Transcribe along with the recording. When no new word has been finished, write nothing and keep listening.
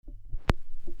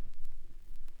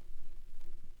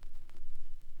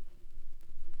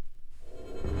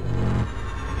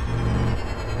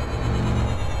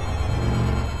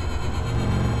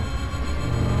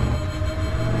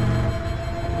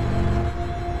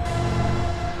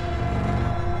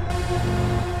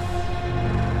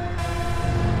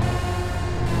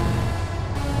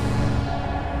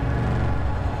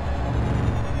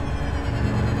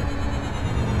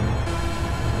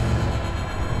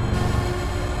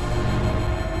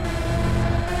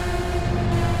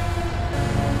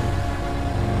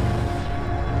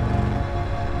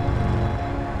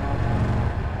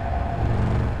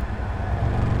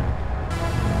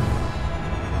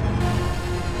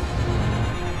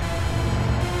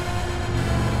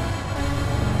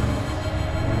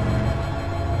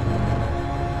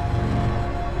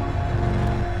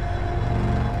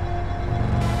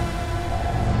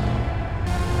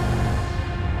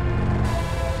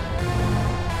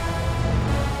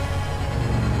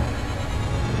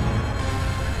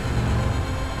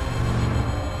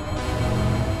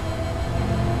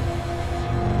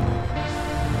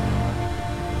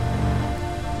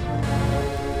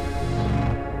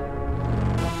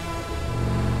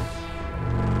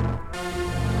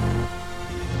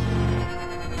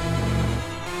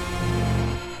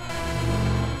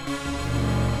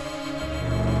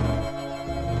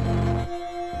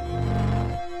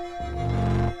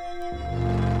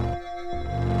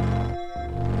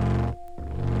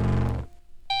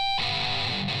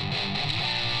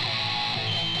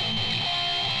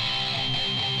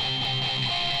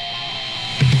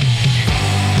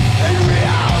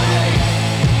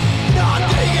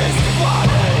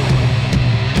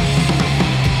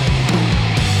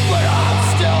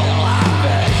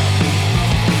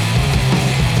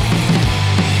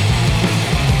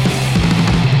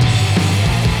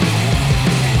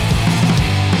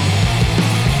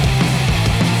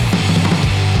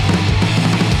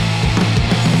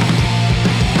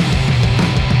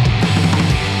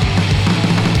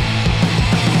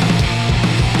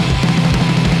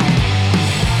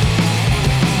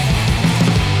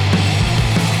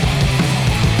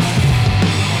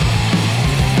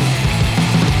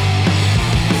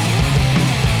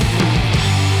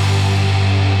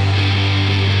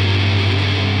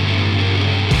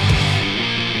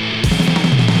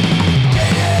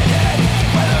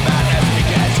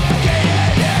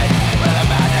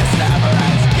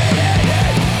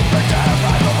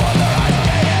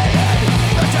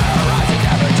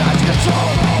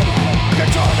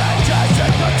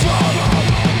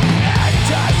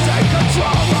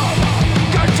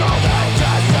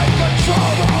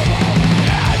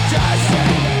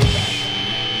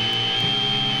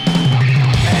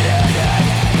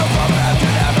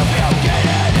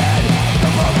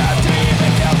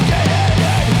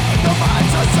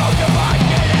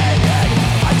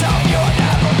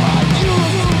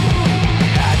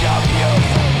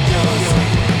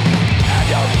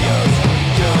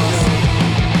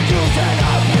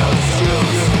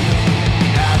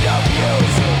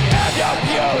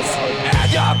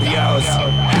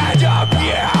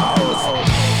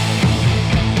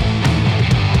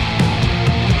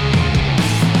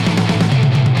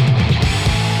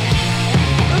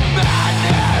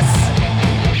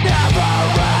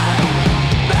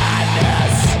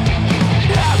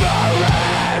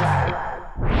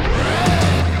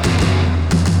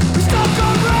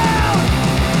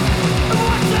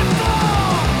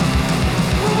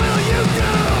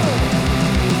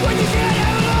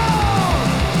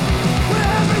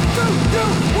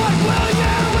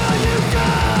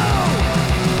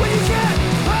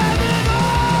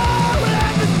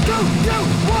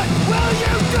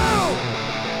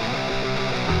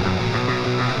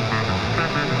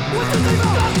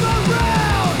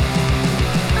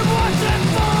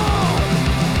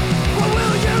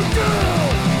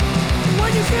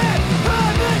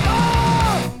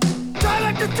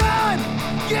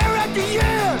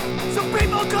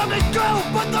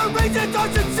reasons are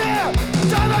sincere.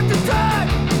 Time after time,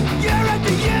 year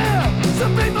after year.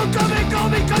 Some people come and go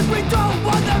because we don't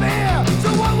want them here. So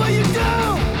what will you do?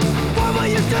 What will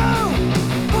you do?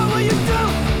 What will you do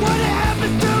when it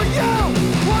happens to you?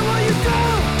 What will you do?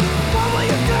 What will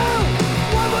you do?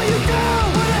 What will you do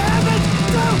when it happens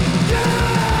to you?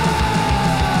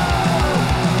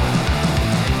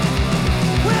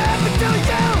 What happened to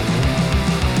you?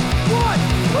 What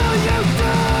will you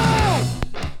do?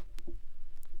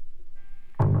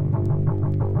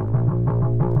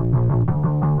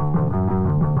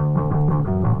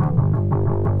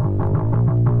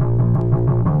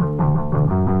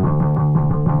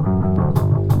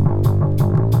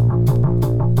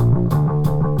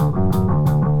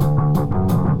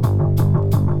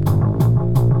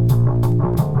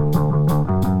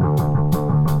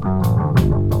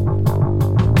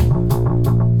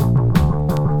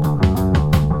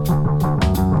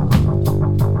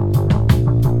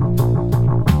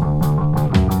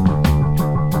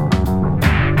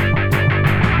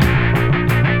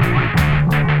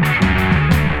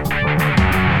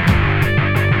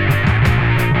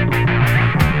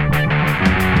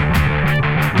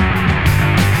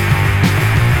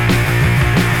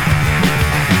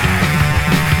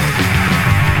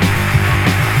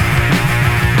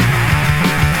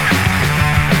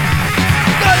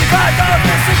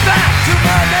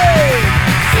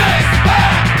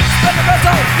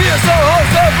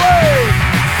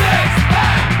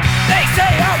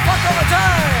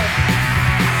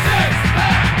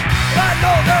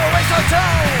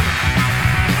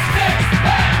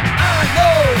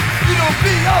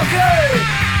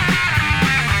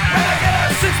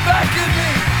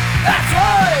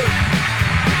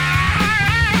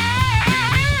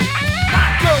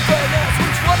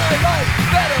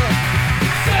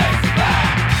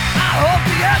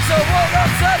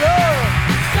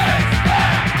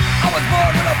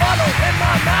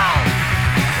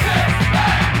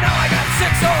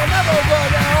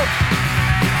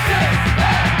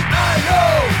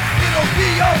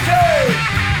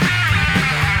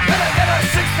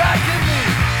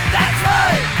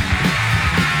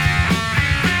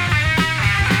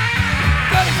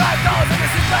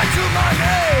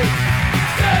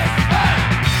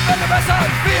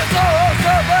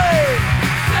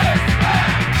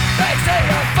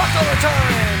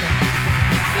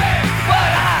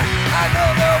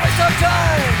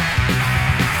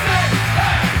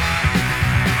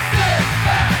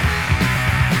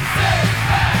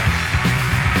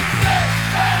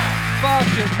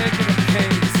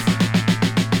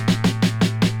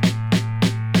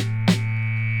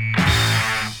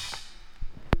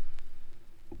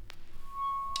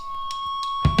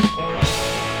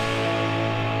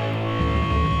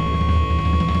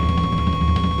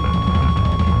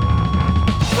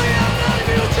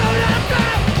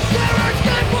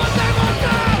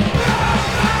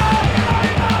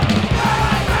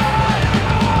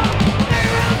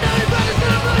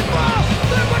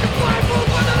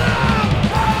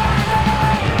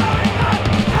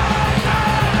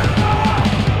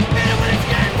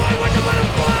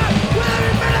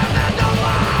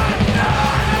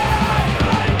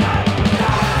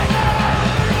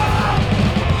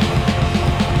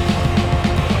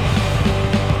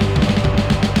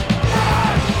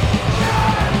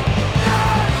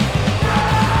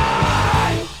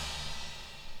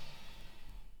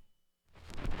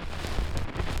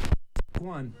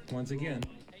 Once again.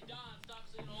 Hey Don, stop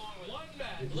singing along with one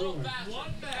bag, a little faster,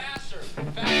 one bag,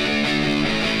 faster.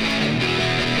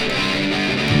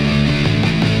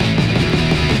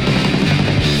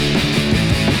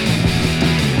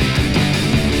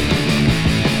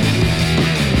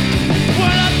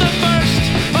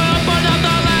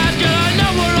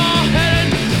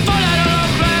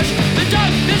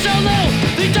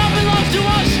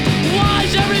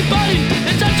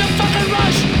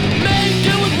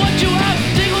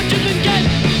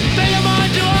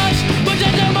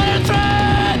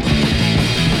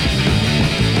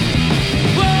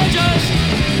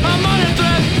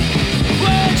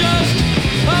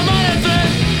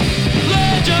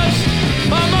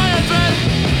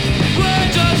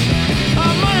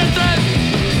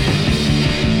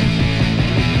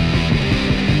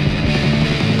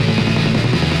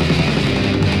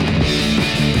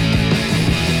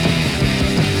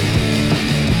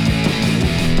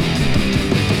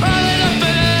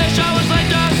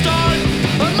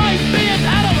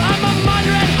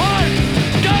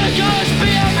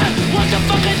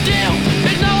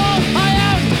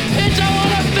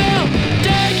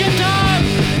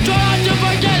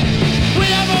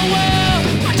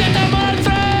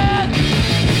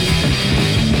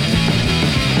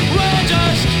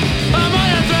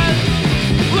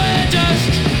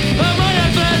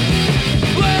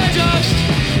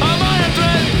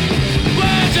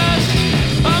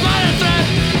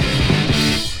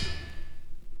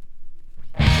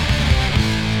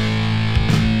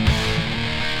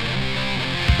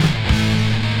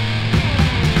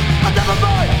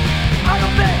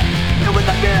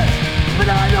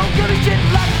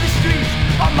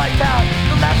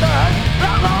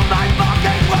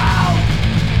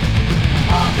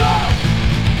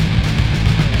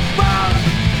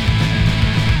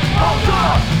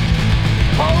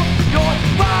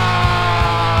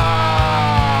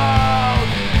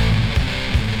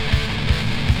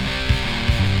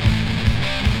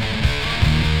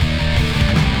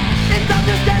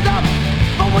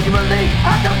 you believe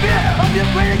at the fear of your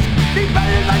critics. Be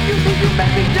better like you think you may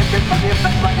be distant from your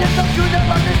faith, but it's so true to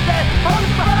understand.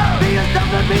 Be yourself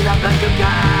and be the best you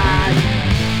can.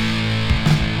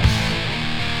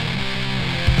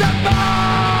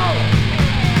 Simple!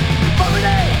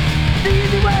 Everyday, the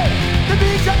easy way to be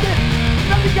accepted.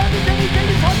 Nothing happens, anything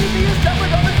is hard to be yourself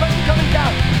with all the pressure coming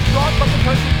down. Strong from the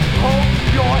person, hold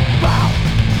your ground.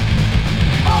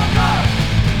 Hold on!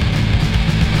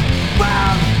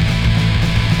 Ground!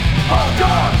 Hold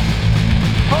on!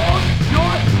 Hold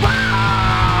your ground!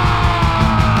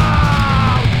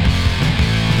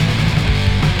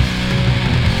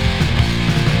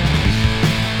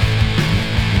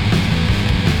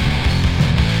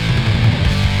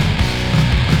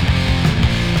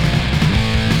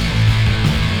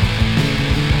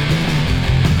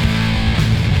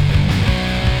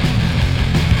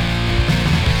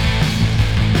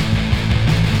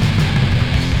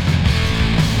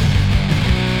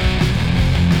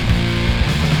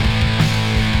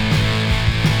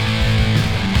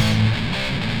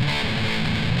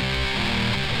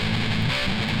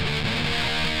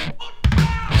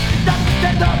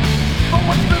 Stand up for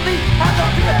what you believe. Have no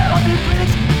fear of your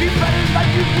critics. Be better like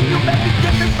you think you may be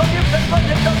different from your friends, but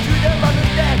it's up to them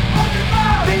understand.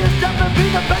 Be yourself and be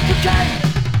the best you can.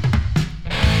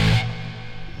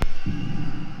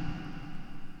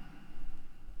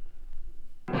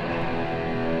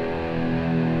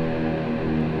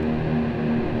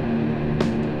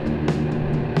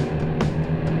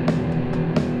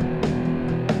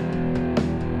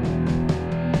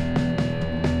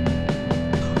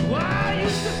 Well, I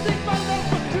used to think my love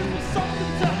for truth was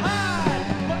something to hide,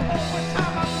 but over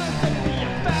time I've learned to be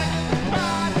a fact of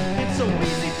pride. It's so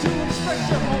easy to express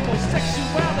your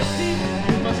homosexuality.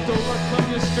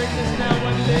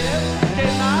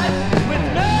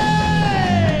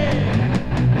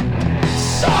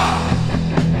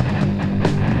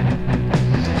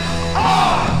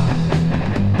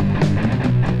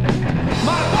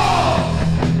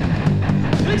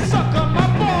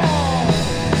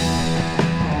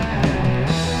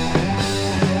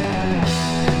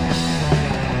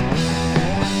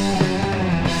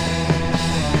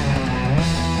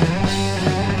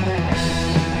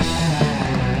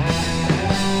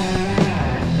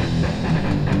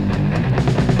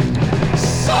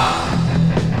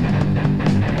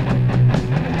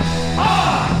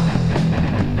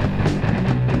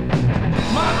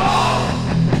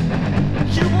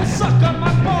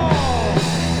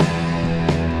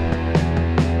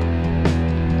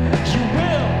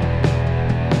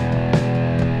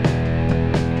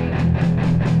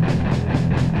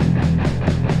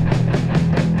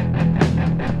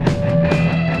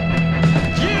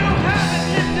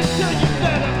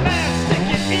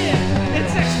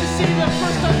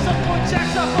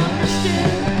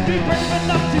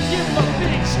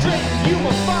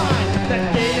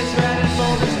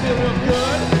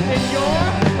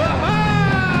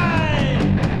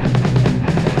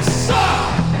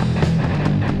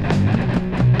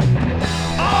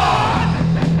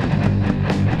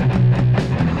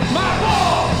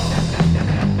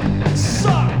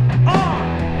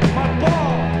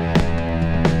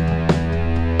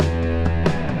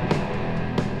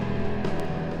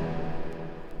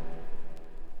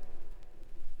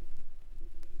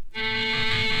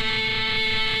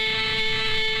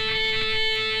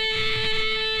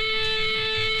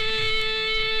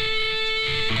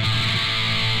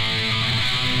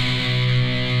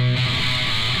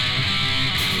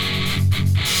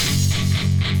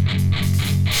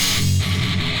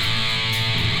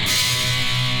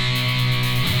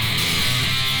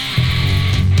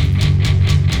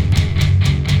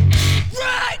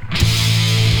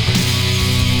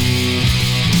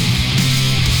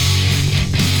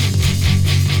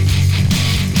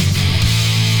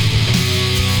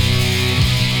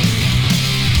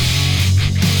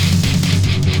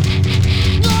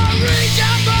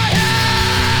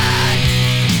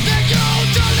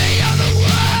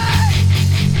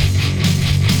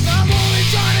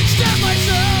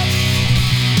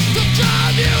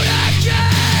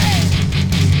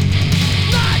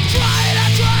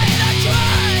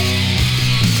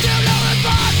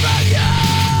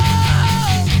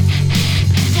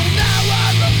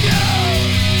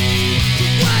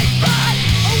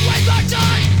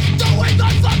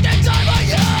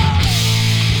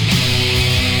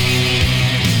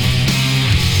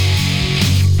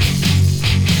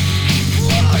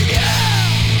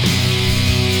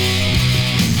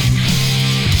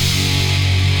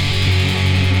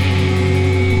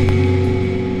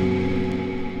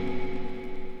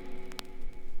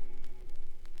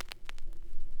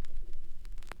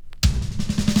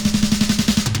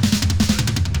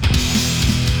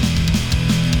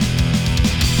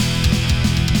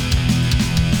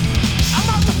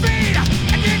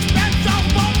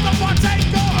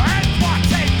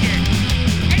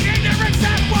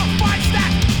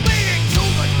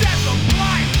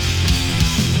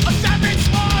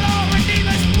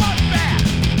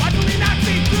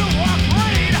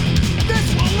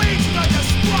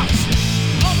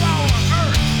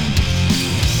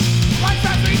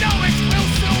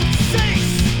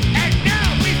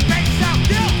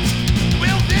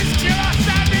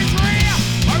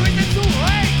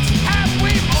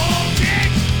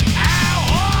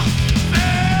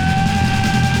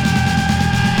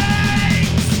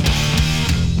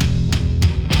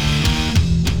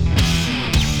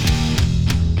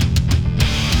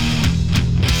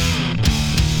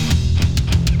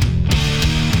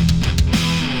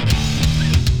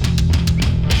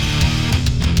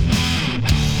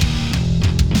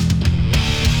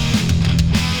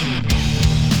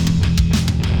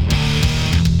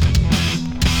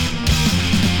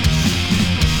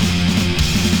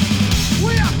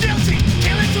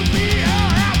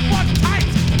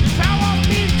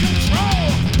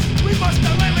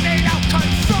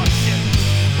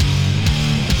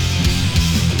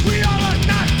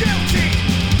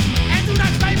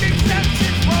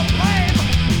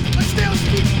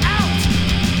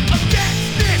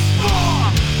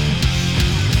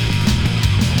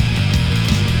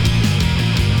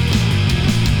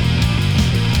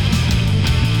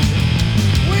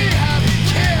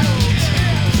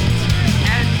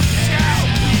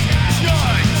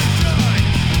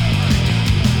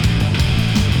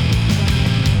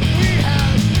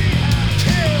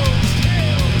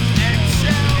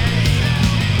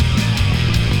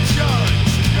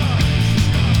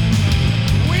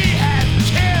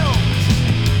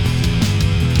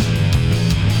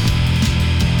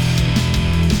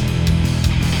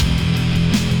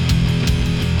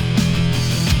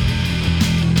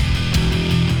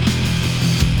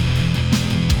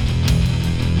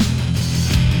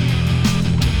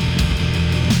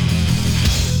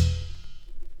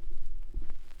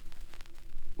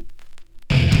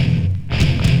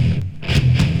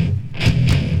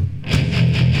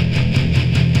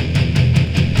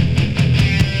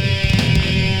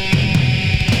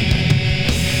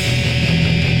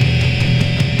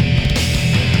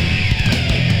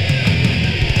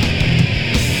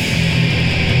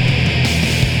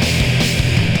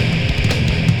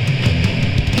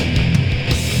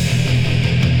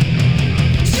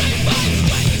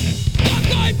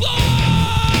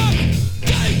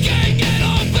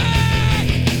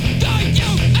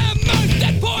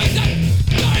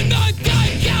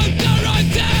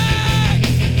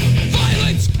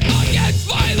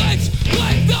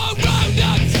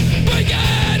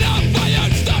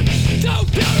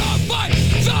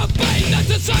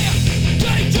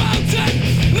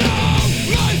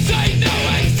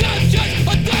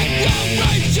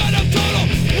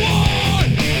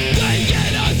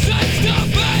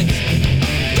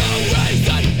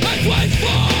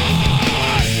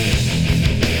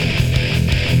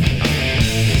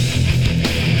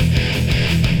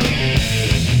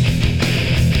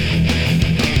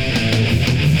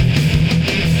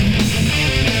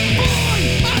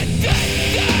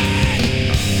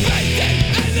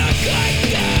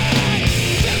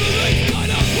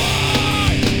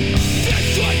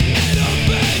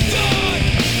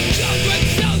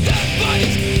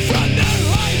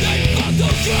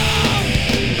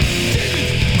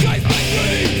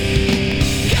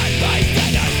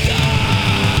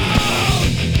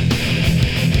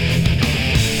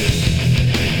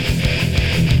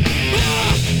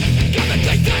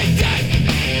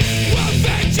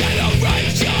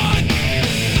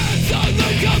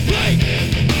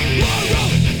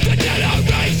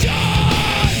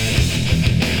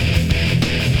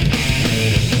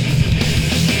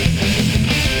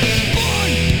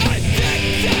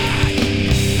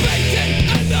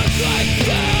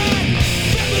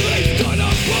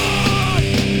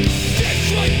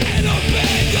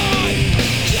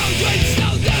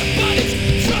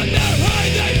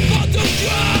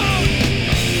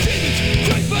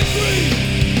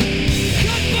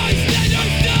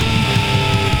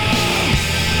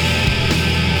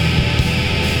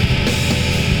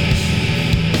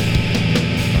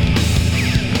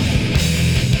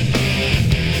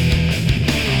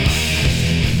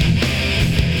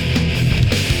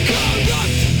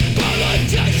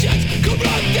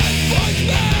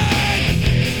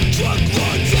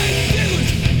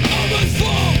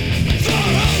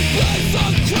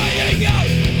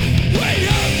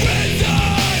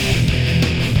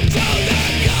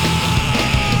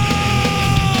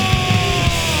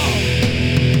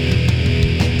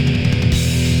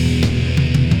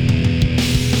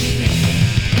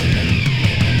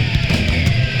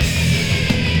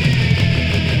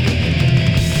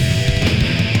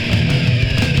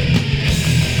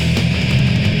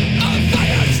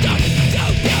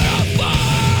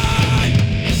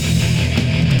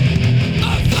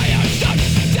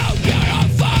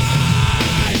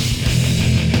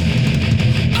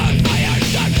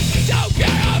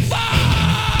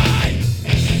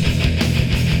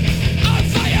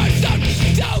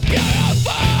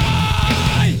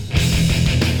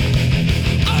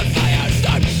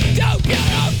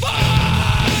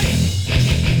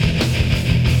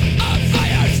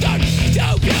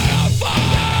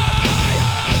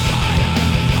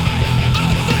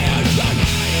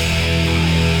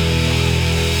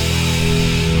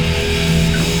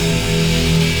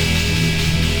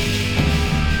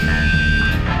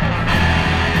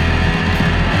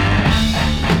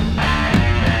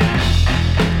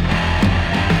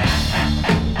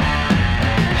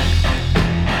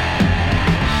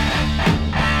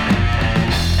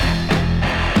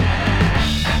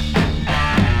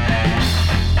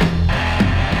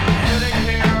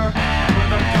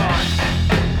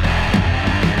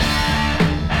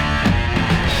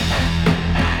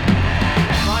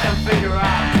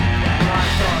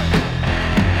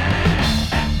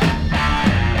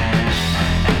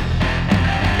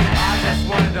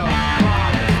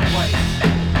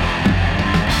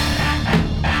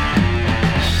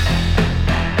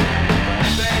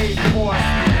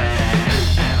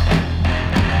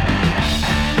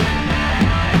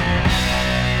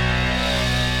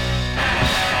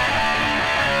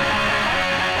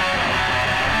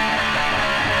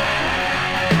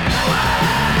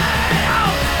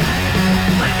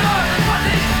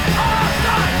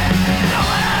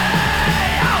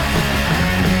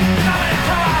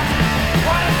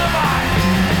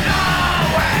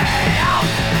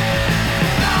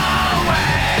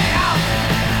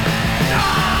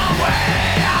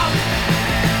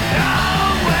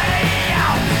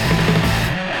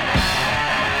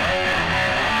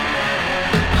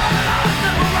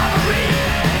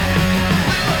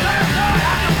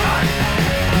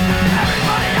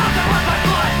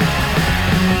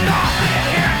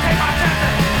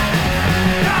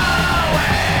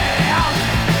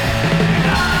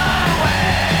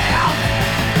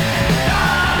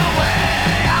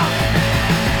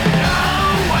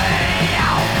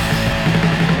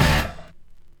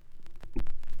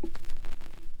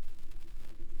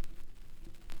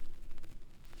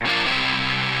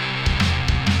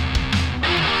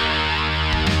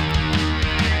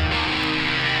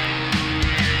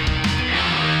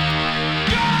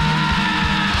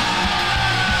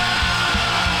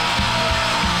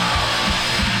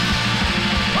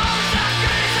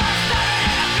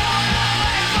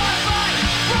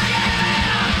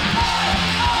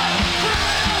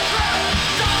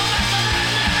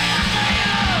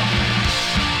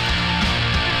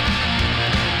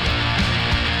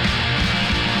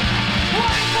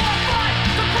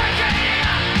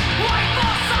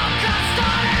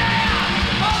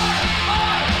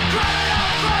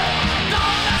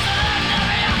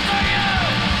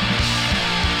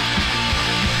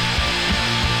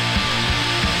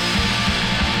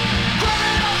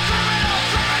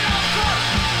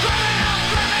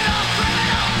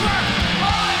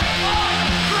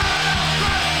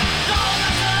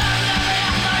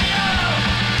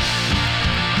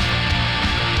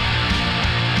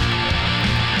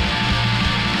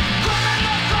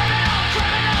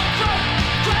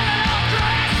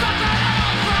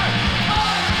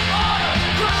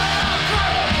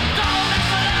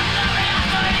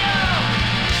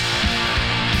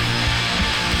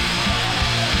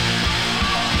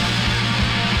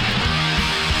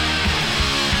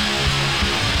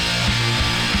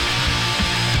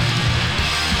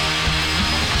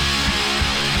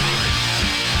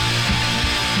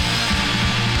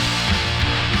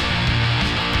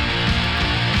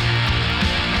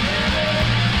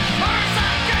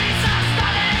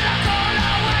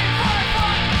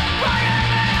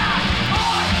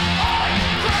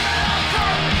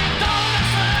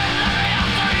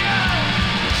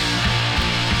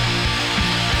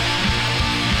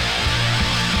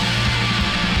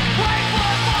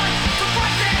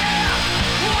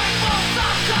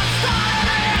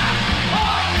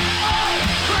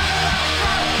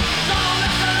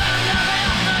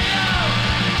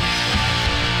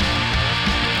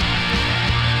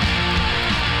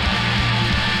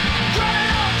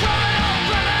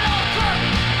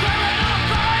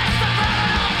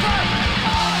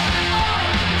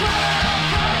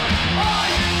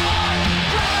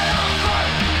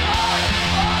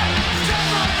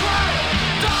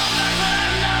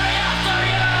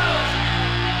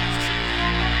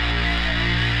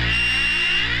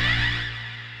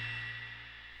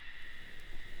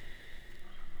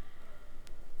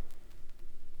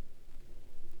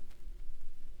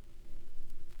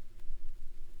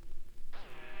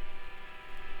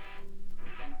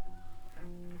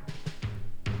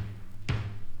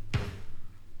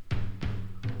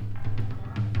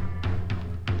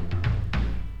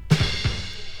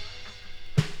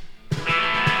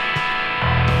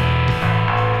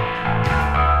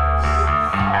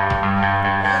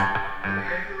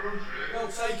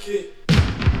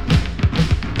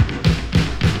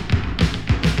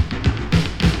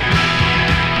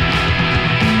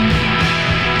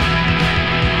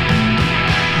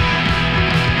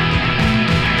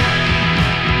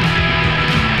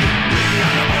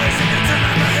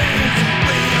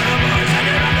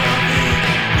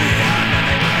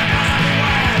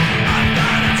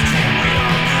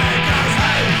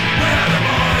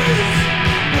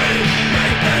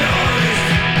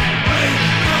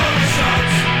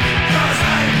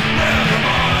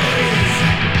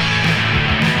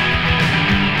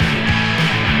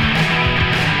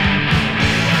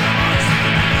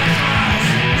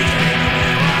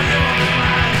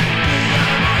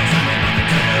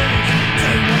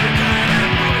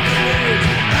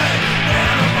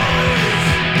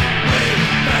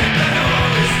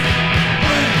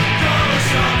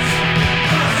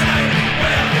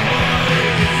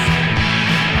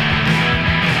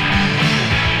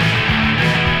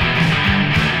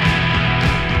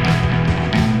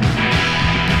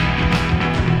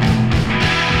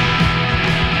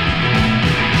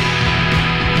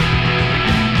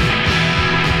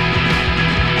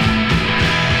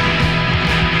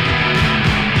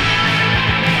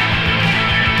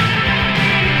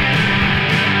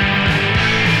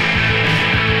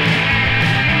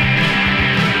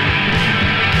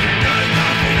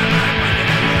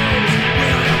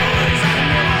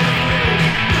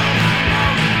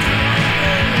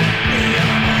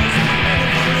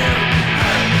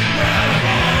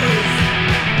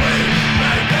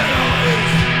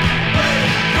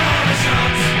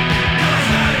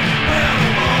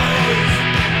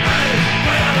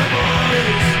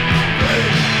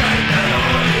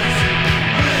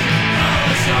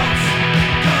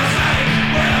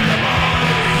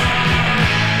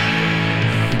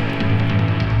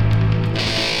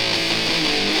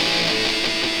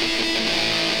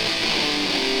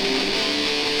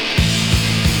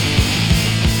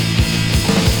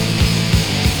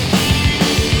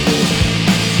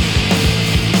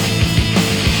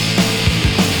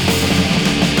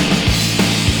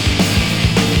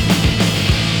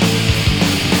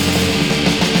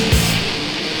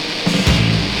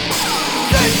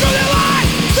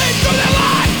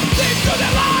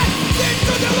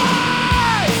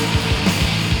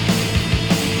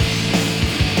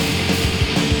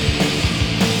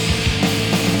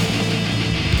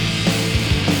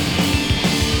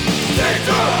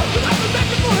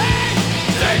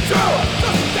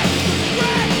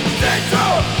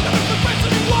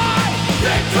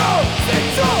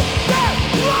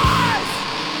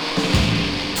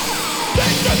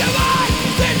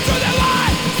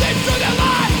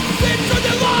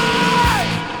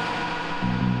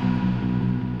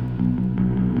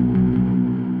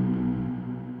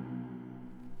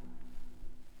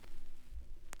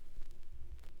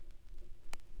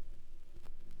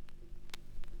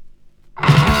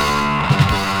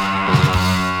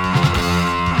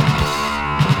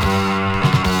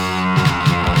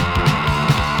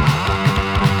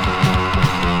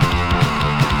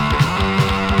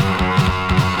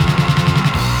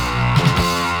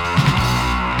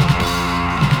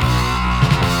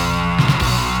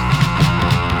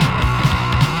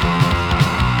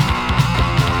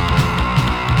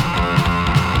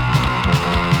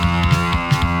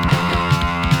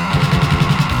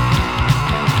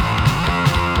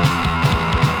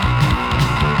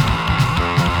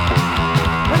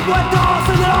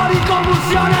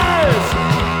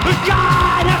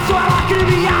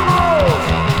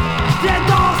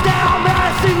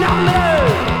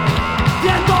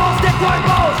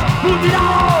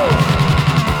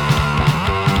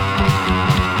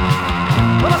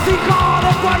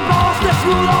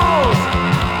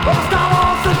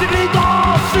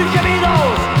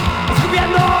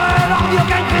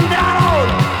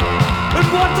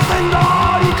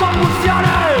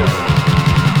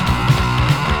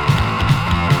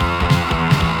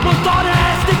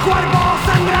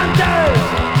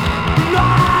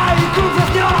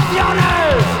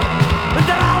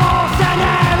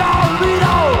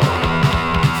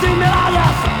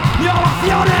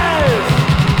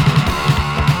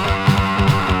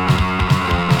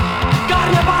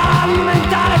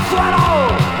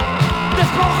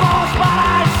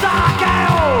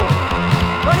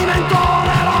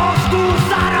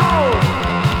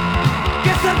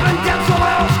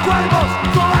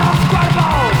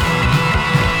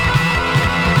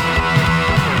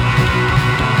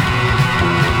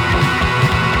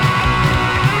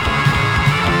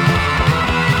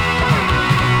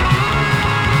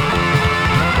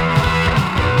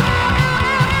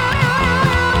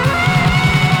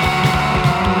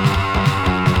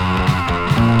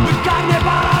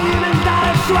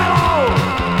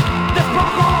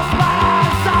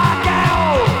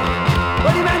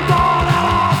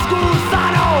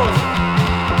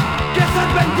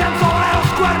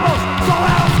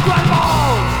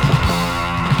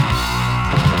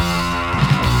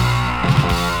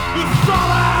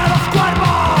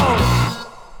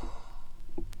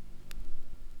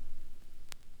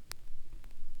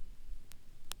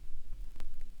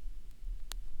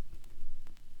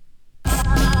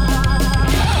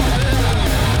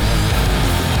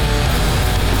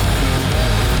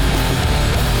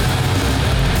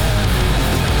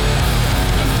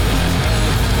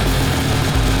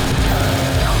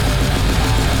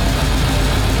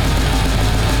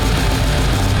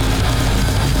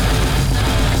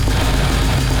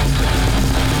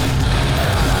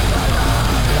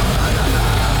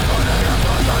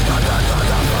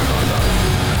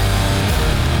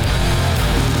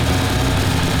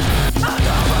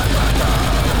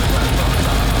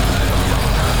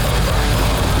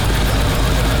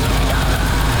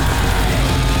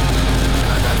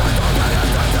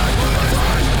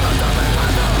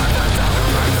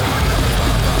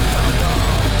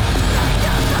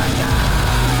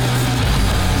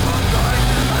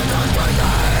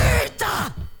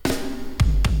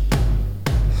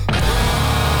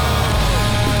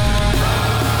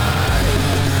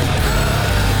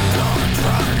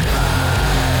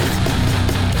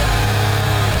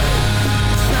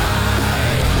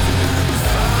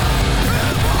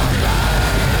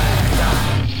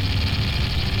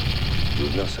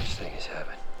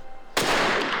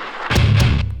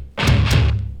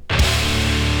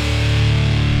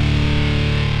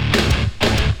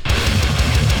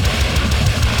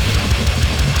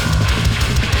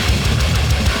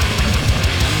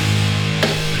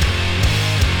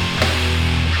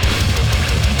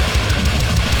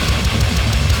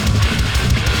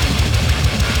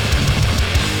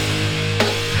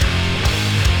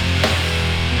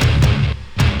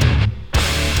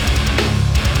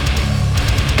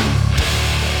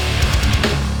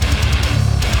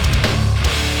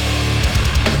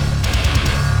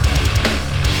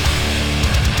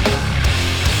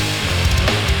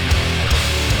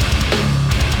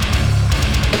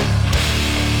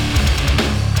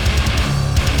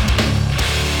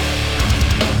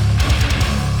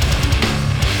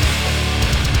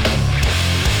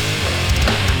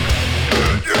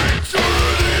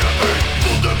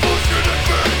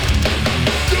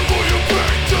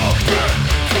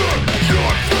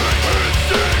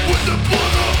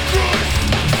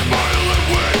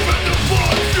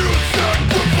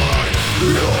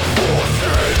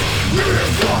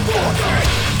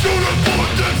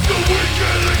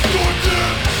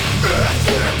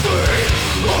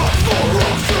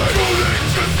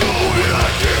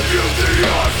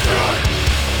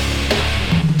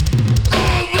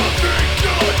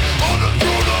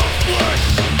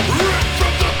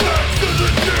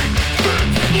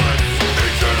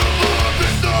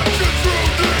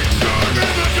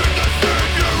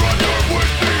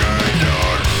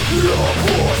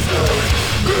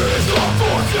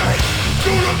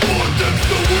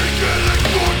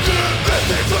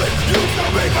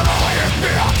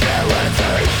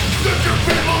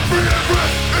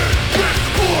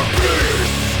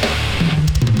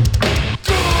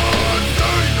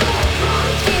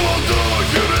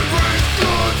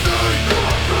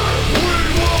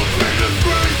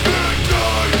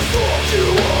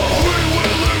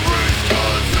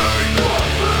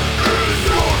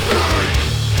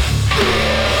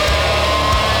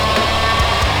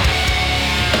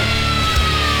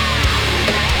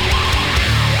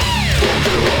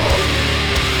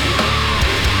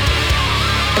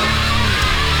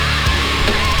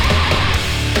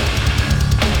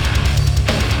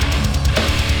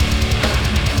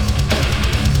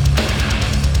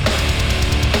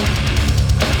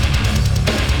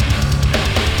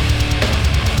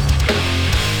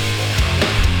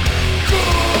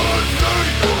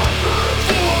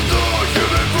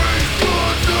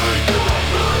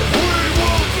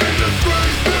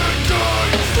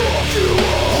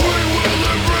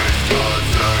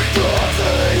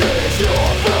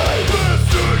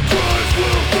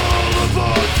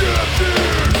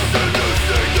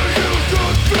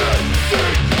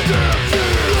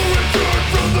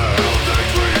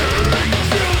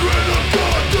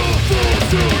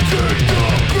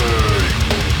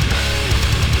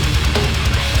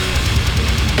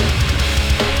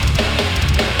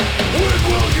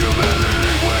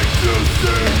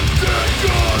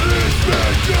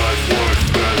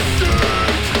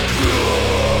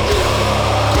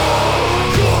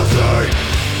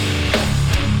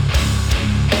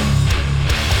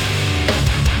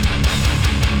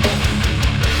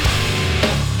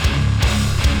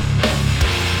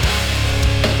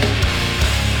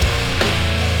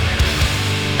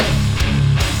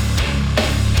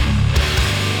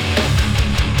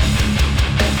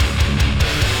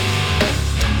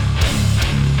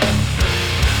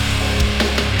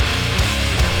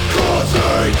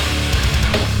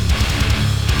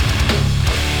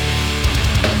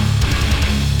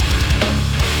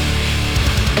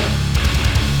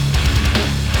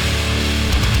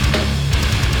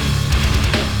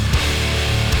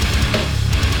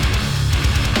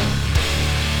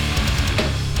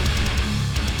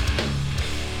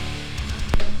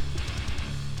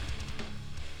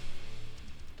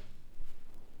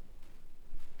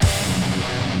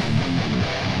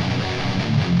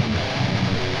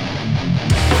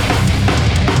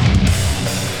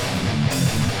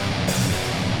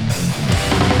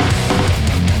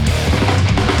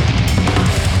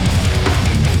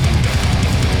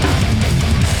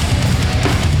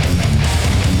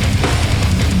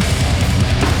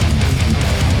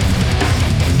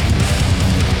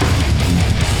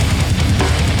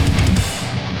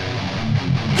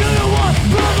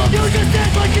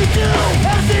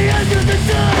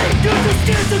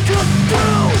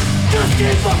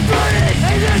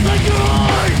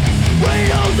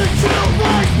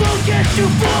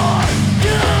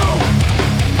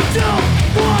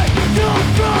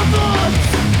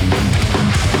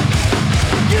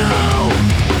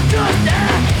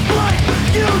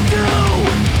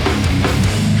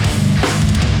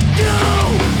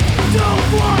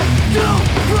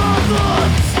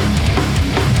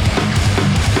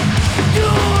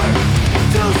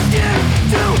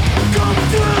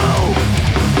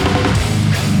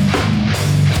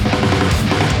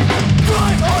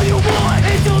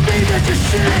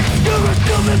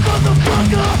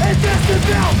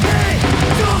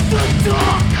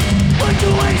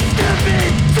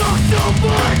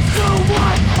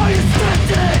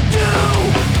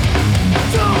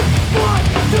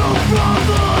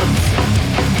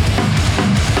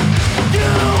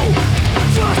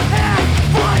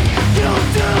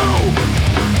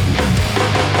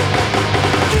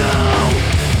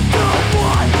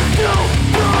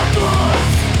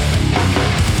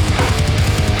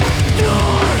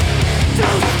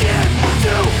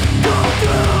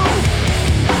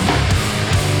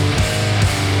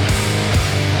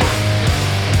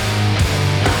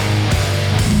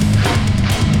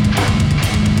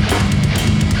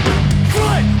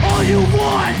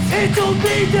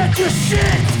 me that you're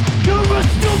shit. You're a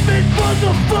stupid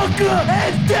motherfucker,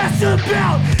 and that's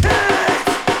about it.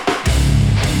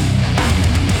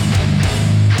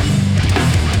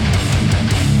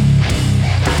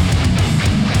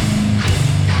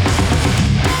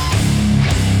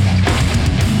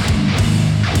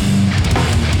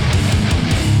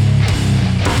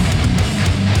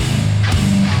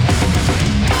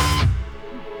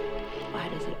 Why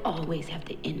does it always have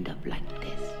to end up like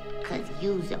this? 'Cause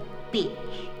you's a bitch.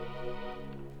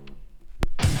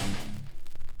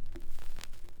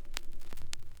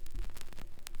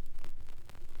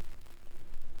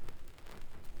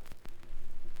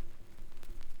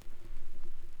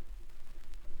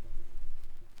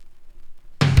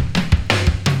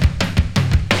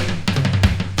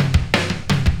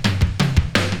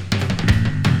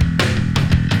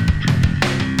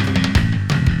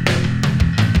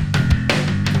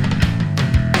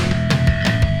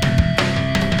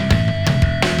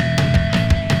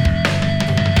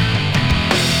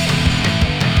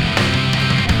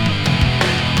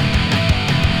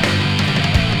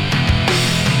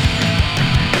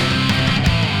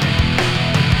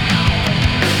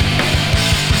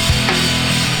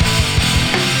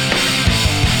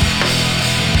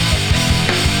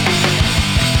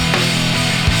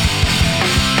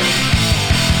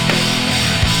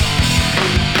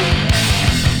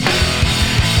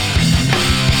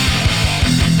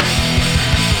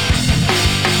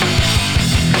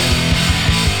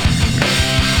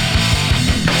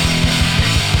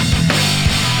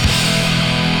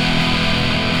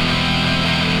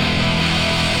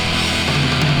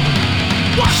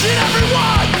 Watching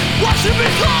everyone, watching me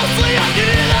closely, I can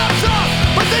hear them talk,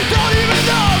 but they don't even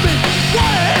know me.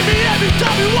 Wanna hate me every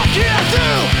time me, what can I do?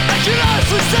 I can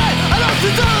honestly say, I don't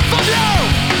deserve it from you.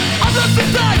 I'm not the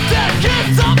type that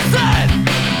gets upset.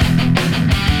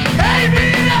 Hate me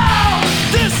now,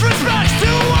 disrespect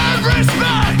to earn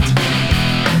respect.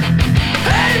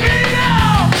 Hate me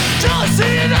now,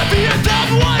 jealousy and envy and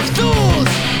dumb white tools.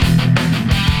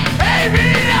 Hate me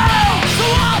now, so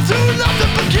I'll do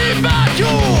nothing but keep my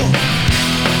cool.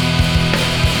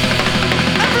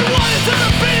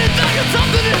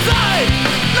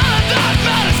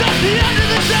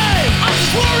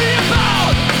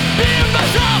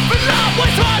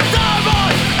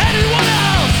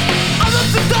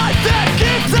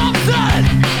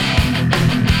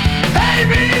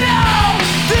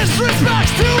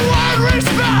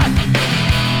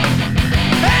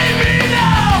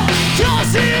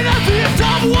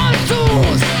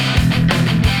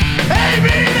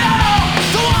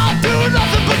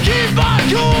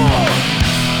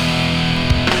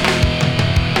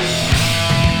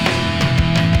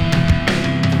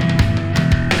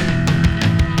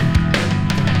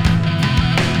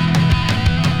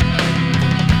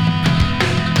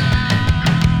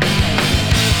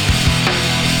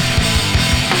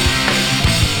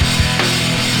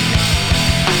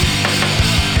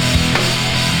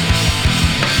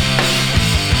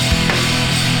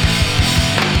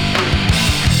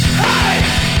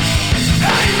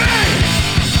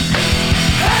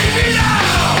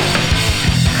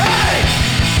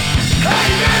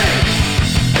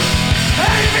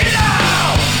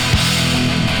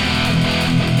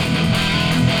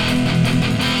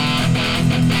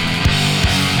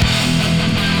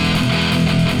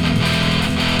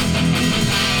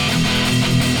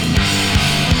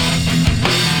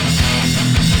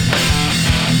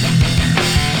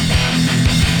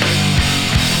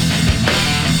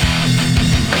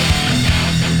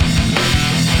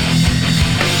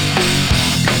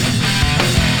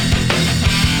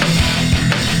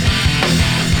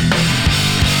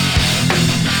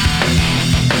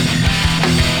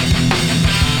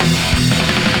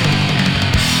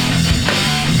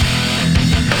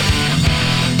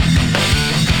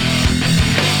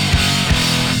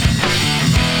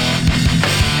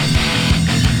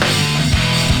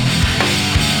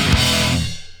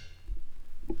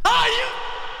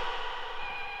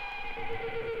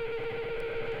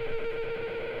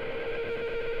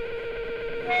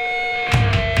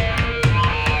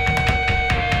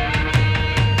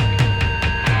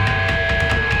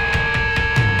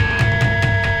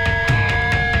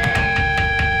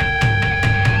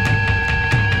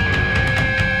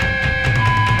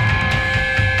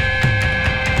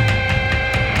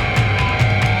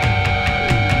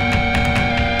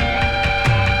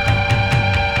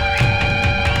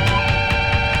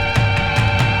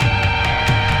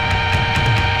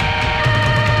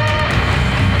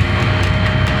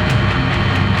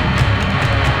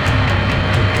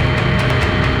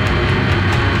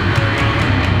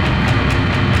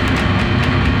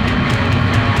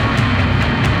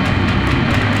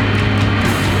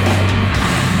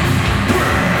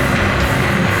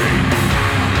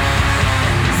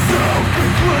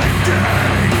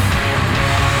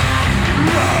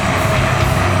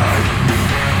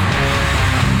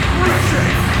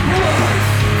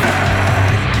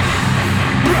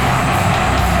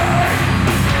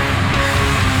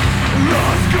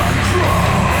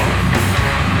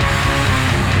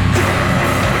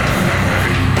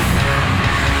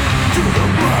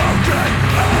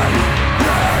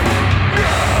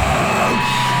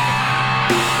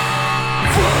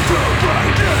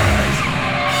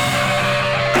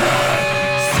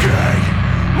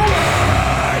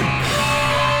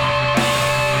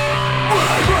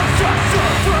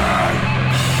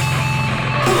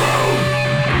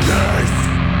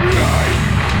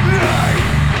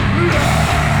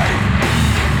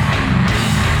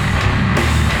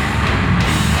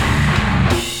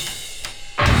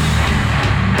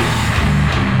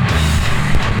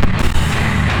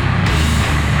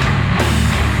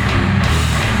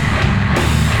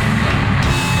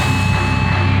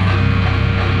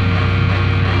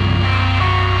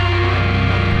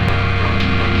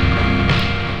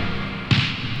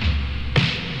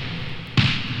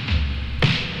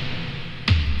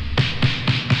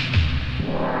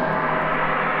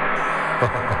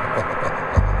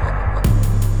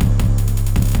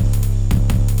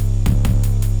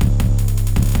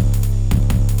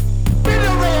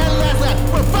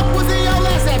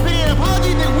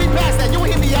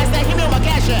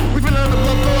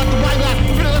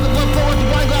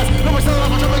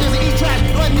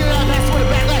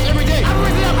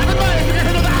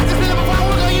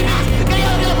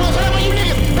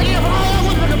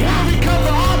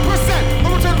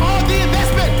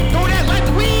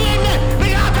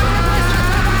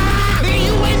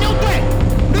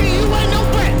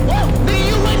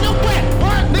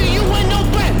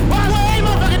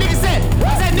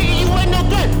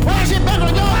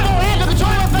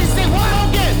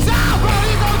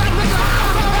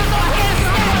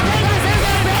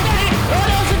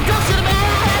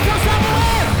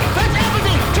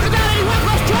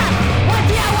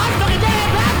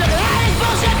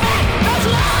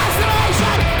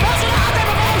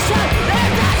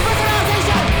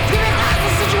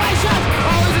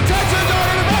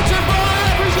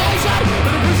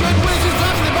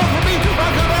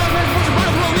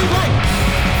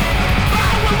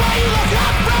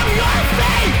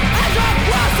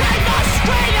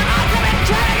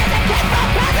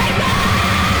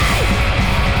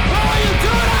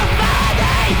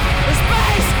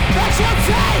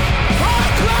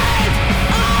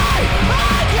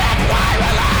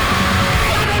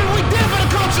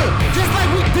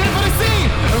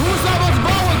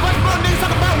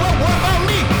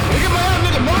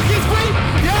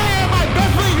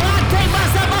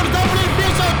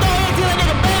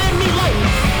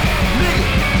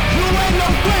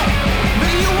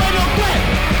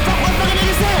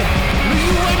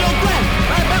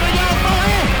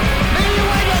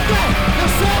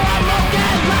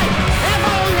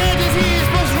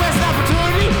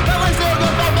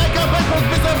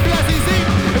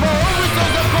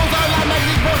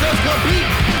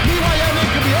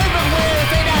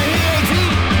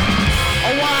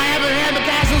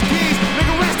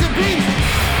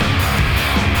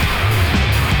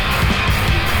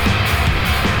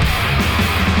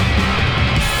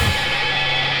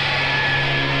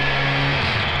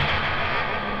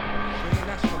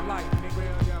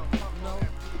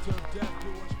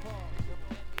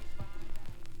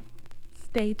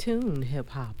 Stay tuned,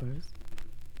 hip-hoppers.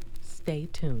 Stay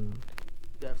tuned.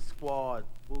 Def Squad,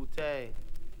 Wu-Tang.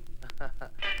 Check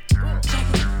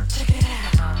it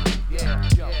out. Yeah,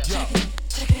 yo, yo.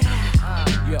 Check it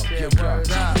out. Yo, Check it out.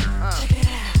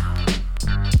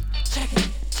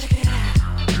 Check it out.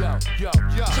 Yo, yo,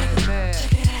 yo. Man,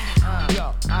 Check it out.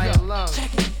 yo, Iron Lungs.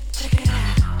 Check it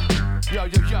out. Yo,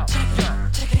 yo, yo, yo.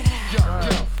 Check it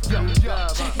out. Yo, yo, yo.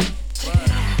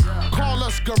 Call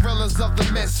us gorillas of the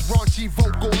mist, raunchy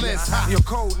vocalists. Your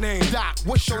code name, Doc,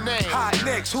 what's your name? hot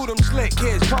nicks, who them slick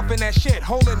kids pumping that shit,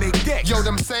 holding they dicks. Yo,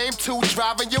 them same two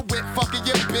driving your whip, fucking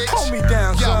your bitch. Hold me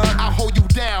down, yo, son. I hold you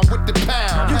down with the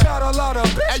pound. You got a lot of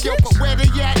Hey, biscuits. yo, but where they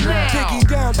at now? Diggy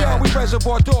down, we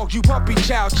reservoir dogs, you puppy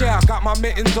chow. Got my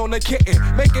mittens on the kitten,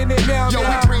 making it now. Yo,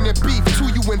 we bring the beef to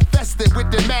you infested with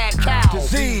the mad cow.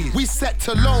 Disease. We set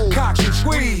to load. Cock and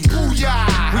squeeze. Booyah.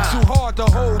 We too hard to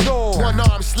hold on. One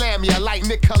arm slam ya like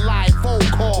Nikolai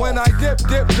Volkov. When I dip,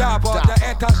 dabba, the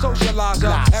anti-socializer.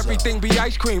 Laza. Everything be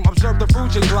ice cream, observe the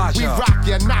fruit glass. We rock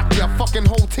ya, knock ya, fucking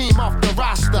whole team off the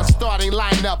roster. Starting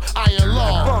lineup, Iron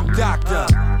Law. Funk doctor.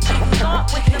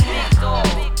 Start with the big dog.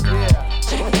 Yeah.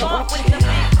 Start with the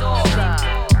big dog.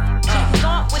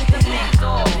 Start with the big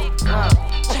dog.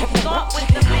 Start with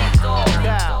the big dog.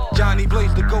 Now. Johnny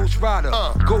Blaze the Ghost Rider.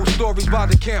 Ghost stories by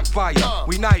the campfire.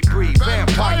 We night breed,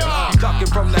 vampire. We ducking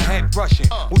from the head rushing.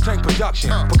 Wu-Tang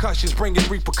production, percussions bringing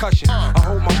repercussion. I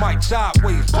hold my mic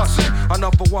sideways, busting.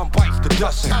 Another one bites the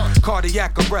dusting.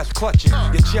 Cardiac arrest clutching.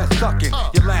 Your chest sucking.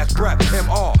 Your last breath.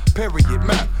 M.R. Period.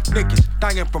 Map. Niggas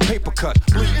dying from paper cuts,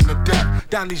 bleeding to death.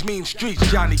 Down these mean streets,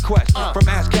 Johnny Quest. From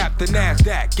ASCAP to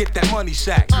NASDAQ, get that money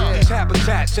sack. These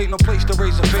habitats ain't no place to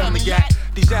raise a family at.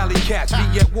 These alley cats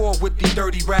be at war with these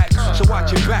dirty rats. So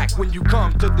watch your back when you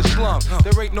come to the slums.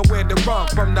 There ain't nowhere to run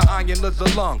from the iron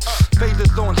lizard lung.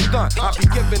 Phasers on stunt, I be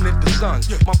giving it the sun.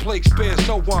 My plague spares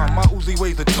no one, my Uzi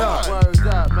weighs a ton. Words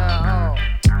up, man.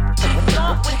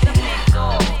 Start with the big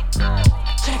dog.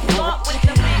 Start with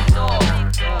the big dog.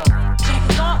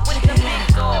 Start with the big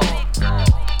dog.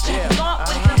 Start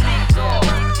with the big dog.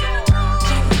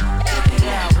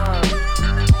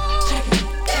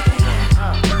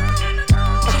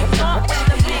 Start with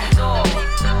the big dog.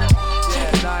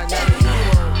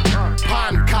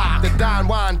 Pond cock, the Don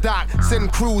Juan dock.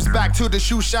 Send crews back to the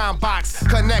shoe shine box.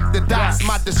 Connect the dots,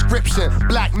 my description.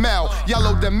 Black Mel,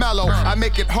 yellow the mellow. I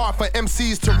make it hard for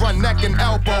MCs to run neck and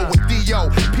elbow with D.O.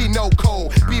 Pinot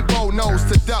Cole. B-Bo knows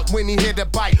to duck when he hit a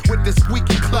bite with the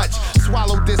squeaky clutch.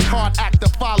 Swallow this hard act to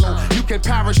follow. You can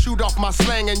parachute off my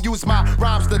slang and use my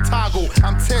rhymes to toggle.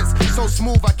 I'm tense, so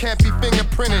smooth I can't be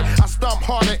fingerprinted. I stomp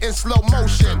harder in slow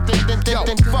motion. Yo,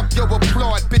 fuck your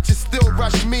applaud. Bitches still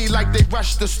rush me like they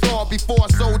rush the store before a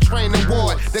Soul Train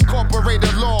award. The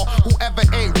corporated law, whoever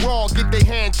ain't raw, get their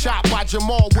hand chopped by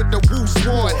Jamal with the Woo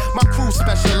sword. My crew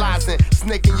specializing,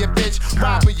 snaking your bitch,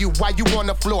 robbing you while you on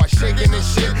the floor, shaking and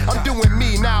shit. I'm doing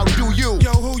me now, do you?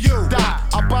 Yo, who you? Die.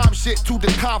 I bomb shit to the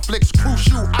conflicts,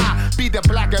 crucial. I be the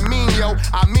black amino.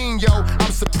 I mean, yo,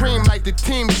 I'm supreme like the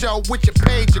team show with your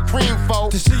page, your cream foe.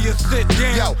 To see you sit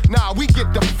down. Yo, nah, we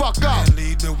get the fuck up. And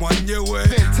lead the one your way.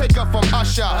 Then take up from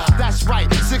Usher. That's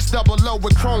right, 600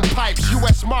 with chrome pipes.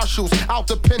 U.S. Marshals out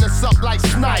to pin us up like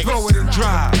snipes. Throw it and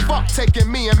drive. Fuck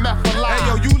taking me and meth alive. Hey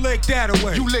yo, you lick that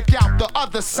away. You lick out the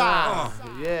other side.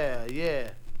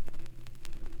 Yeah.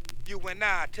 You and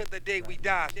I till the day we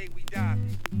die.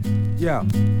 Yo,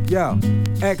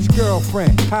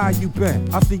 ex-girlfriend, how you been?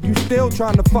 I see you still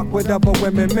trying to fuck with other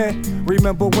women, man.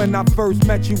 Remember when I first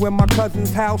met you in my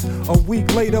cousin's house? A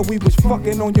week later, we was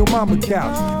fucking on your mama's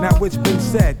couch. Now it's been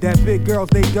said that big girls,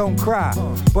 they don't cry,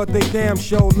 but they damn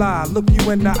sure lie. Look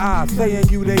you in the eye, saying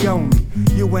you they own me.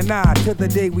 You and I, till the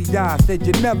day we die, said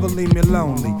you never leave me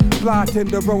lonely. Fly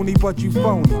tenderoni, but you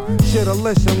phony. Shoulda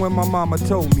listened when my mama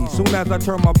told me. Soon as I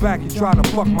turn my back, you try to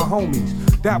fuck my homies.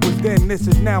 That was then, this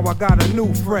is now, I got a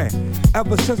new friend.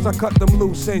 Ever since I cut them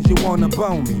loose ends, you wanna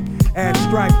bone me. Add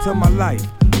strife to my life.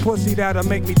 Pussy that'll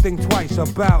make me think twice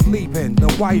about leaving the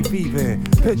wife even.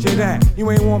 Picture that,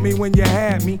 you ain't want me when you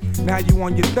had me. Now you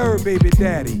on your third baby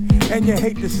daddy. And you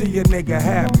hate to see a nigga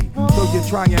happy. So you're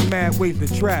trying mad ways to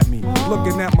trap me.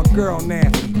 Looking at my girl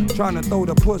nasty, trying to throw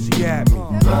the pussy at me.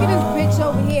 Look at this bitch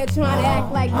over here trying to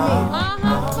act like me.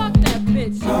 Fuck that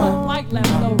bitch. She look like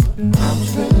leftover.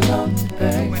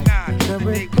 You and I, till the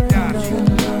day we die.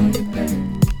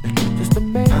 Just to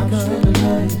make up. You and I, till the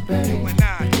day we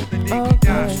die. You and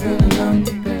I, till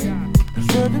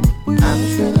the day we die.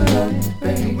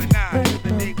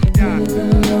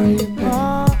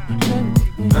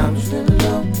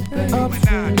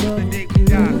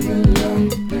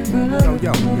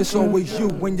 Yo, it's always you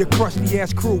when your crusty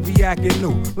ass crew be acting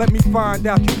new. Let me find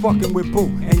out you fucking with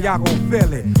boo, and y'all gon'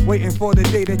 feel it. Waiting for the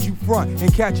day that you front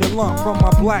and catch a lump from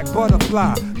my black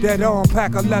butterfly. That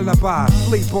unpack a lullaby,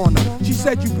 sleep on her. She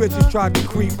said you bitches tried to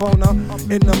creep on her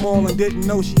in the mall and didn't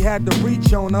know she had the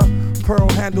reach on her. Pearl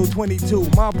handle 22,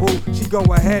 my boo. She go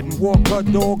ahead and walk her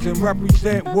dogs and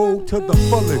represent woo to the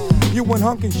fullest. You and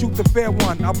Hunk can shoot the fair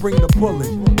one, I'll bring the bullet.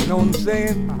 You know what I'm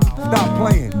saying? Stop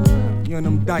playing. You and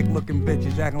them dyke looking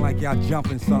bitches acting like y'all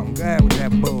jumping something. Go ahead with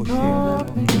that bullshit.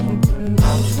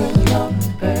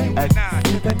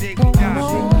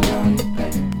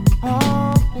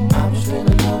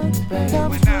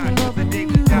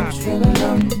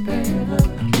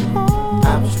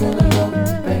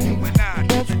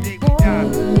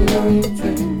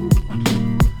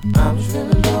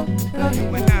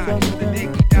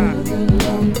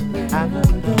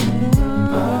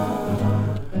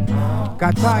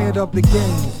 Got tired of the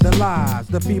games, the lies,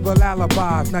 the feeble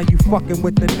alibis. Now you fucking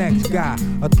with the next guy.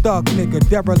 A thug nigga,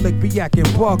 derelict, be acting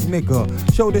bug nigga.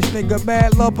 Show this nigga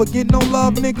mad love, but get no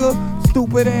love nigga.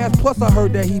 Stupid ass, plus I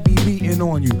heard that he be beating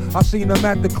on you. I seen him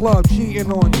at the club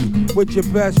cheating on you. With your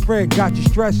best friend, got you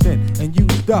stressing and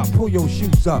used up. Pull your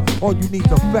shoes up, all you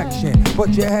need's affection. But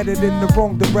you're headed in the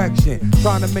wrong direction.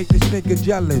 Trying to make this nigga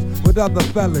jealous with other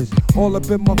fellas. All up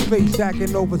in my face,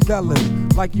 acting overzealous.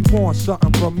 like you want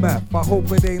something from meth. I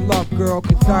hope it ain't love, girl,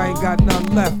 cause I ain't got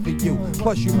none left for you.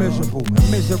 Plus you miserable,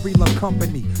 and misery love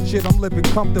company. Shit, I'm living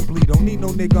comfortably, don't need no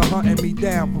nigga hunting me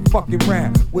down for fucking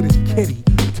round with his kitty.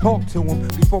 Talk to him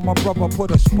before my brother put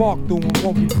a spark through him,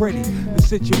 won't be pretty. The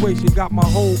situation got my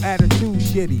whole attitude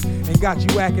shitty, and got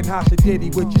you acting hossidity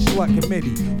with your slut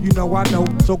committee. You know I know,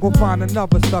 so go find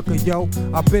another sucker, yo.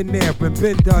 I've been there, been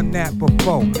done that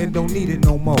before, and don't need it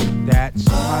no more. That's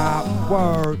my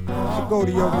word. So go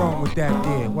to your room with that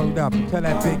there. Word up, and tell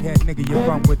that big head nigga you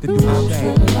run with to do the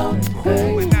same.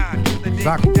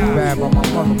 Knock it bad by my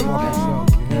motherfucking self.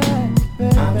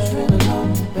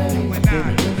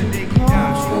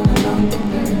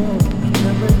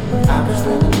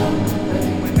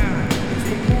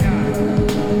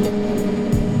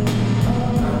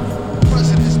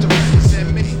 Presidents to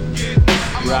represent me.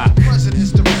 Rock.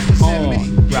 Presidents to represent me.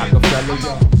 Rockefeller, I'm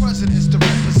out for presidents to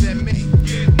represent me.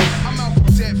 I'm out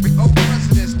for every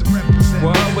presidents to represent me.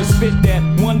 Well, I would spit that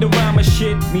wonder rhymer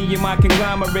shit. Me and my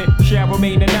conglomerate shall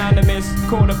remain anonymous.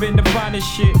 Caught up in the finest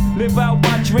shit. Live out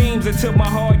my dreams until my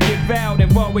heart get vowed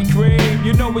and what we crave.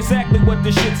 You know exactly what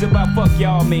the shit's about. Fuck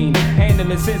y'all mean.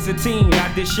 Handling since a teen,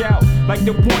 I dish out like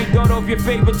the point guard of your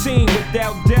favorite team.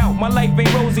 Without doubt, my life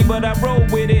ain't rosy, but I roll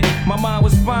with it. My mind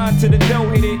was fine till the dough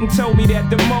hit it and told me that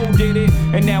the mo did it.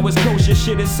 And now it's kosher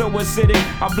shit is so acidic.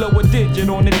 I blow a digit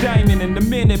on the diamond in a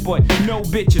minute, but no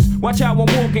bitches. Watch how I'm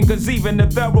walking, cause even the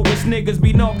thoroughest niggas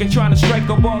be knocking, trying to strike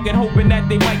a bargain, hoping that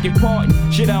they might get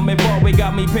pardoned. Shit I'm involved with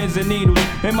got me pins and needles.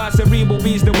 And my cerebral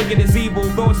beats the wicked is evil.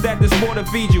 Thoughts that this more to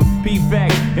feed you.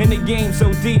 P-facts in the game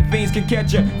so deep, things can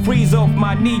catch ya. Freeze off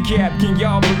my kneecap, can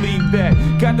y'all believe that?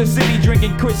 Got the city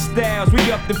drinking crystals,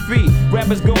 we up the feet.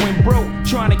 Rappers going broke,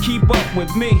 trying to keep up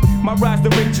with me. My rise the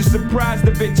riches, surprise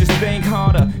the bitches, think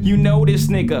harder. You know this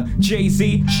nigga,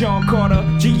 Jay-Z, Sean Carter,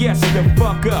 GS the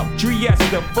fuck up, Dres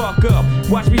the fuck up.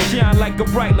 Watch me shine like a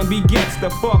bright lamp, begets the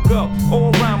fuck up.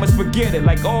 All rhymers forget it,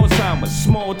 like Alzheimer's.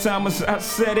 Small timers, I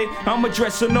said it, I'm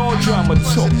addressing all drama.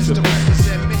 Talk to me.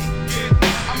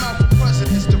 I'm out for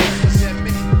presidents to represent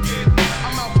me.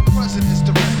 I'm out for presidents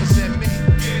to represent me.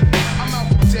 I'm out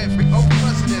for every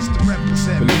presidents to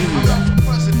represent me. I'm out for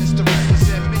presidents to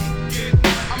represent me.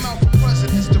 I'm out for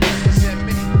presidents to represent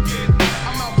me.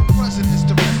 I'm out for presidents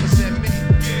to represent me.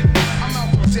 I'm out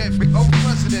for every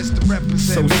presidents to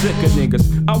represent me. So sick of niggas.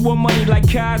 I want money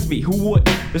like Cosby, who would?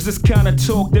 There's this kind of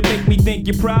talk that make me think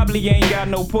you probably ain't got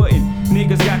no pudding.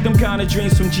 Niggas got them kind of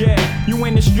dreams from jail. You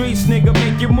in the streets, nigga,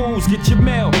 make your moves, get your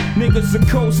mail. Niggas are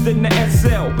coasting the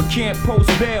SL, but can't post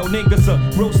bail. Niggas are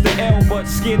roast the L, but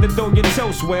scared to throw your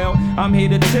toast. Well, I'm here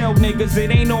to tell niggas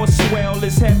it ain't all swell.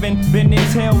 It's heaven, then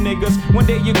it's hell, niggas. One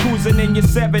day you're cruising in your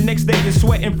 7, next day you're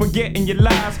sweating, forgetting your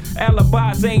lies.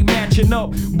 Alibis ain't matching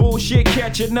up, bullshit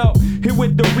catching up. Here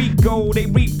with the Rico, they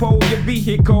repo your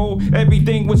vehicle.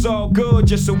 Everything was all good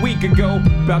just a week ago.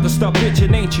 About to start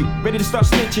bitching, ain't you? Ready to start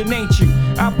snitching, ain't you?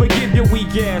 I forgive your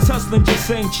weak ass, hustling just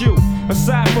ain't you.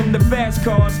 Aside from the fast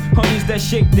cars, honeys that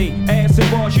shake they ass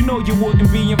and bars, you know you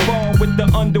wouldn't be involved with the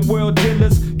underworld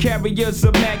dealers, carriers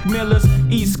of Mac Millers,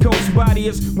 East Coast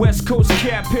bodyers, West Coast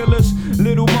cap pillars.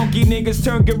 Little monkey niggas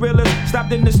turn gorillas.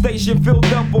 Stopped in the station, filled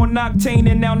up on octane,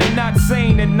 and now they not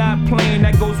sane and not playing.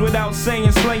 That goes without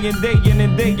saying, slaying day in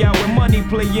and day out. When money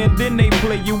play in, then they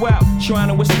play you out.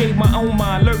 Trying to escape my own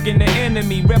mind, lurking the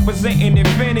enemy, representing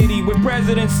infinity with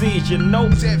presidencies, you know.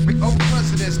 Every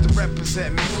presidents to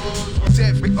represent me.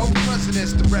 Every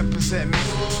presidents to represent me.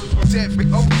 Every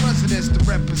presidents to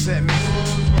represent me.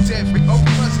 Every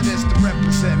presidents to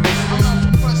represent me. I'm out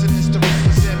for presidents to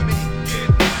represent me.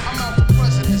 I'm out for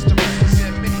presidents to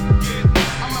represent me.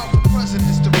 I'm out for presidents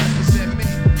to represent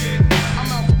me. I'm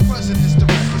out for presidents to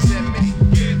represent me.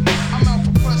 I'm out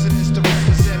for presidents to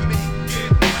represent me.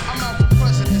 I'm out for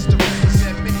presidents to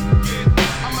represent me.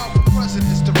 I'm out for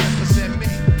presidents to represent me.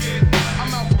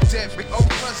 I'm out for every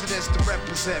presidents to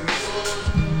represent me.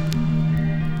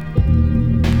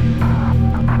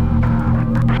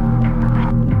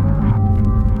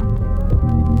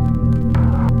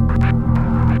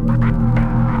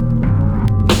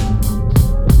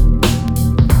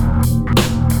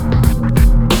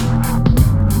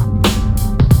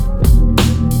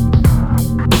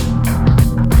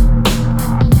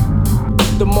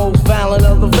 The most violent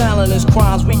of the violent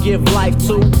crimes we give life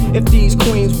to. If these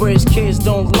Queensbridge kids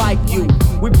don't like you,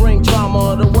 we bring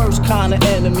drama of the worst kind of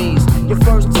enemies. Your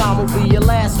first time will be your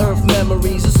last earth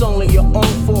memories. It's only your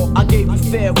own fault, I gave you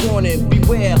fair warning.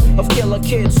 Beware of killer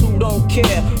kids who don't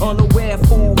care. Unaware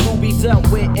fool who be dealt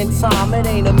with in time. It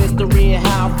ain't a mystery in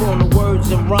how I form the words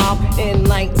and rhyme. In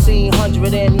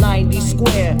 1990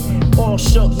 square, all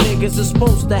shook niggas are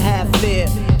supposed to have fear.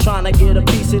 Trying to get a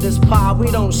piece piece of this pie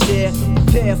we don't share.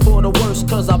 Prepare for the worst,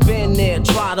 cause I've been there.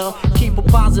 Try to keep a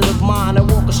positive mind and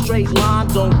walk a straight line,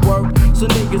 don't work. So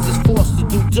niggas is forced to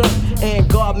do dirt, and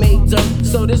God made dirt,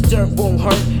 so this dirt won't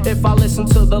hurt. If I listen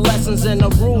to the lessons and the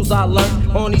rules I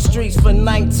learned on these streets for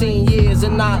 19 years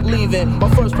and not leaving. My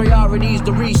first priority is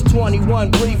to reach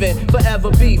 21 breathing.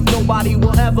 Forever beef, nobody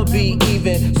will ever be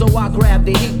even. So I grab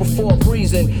the heat before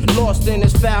breezing. Lost in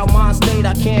this foul mind state,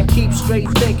 I can't keep straight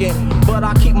thinking. But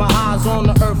I keep my eyes on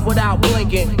the earth without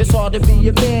blinking. It's hard to be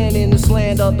a man in this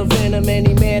land of the venom.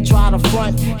 Any man try to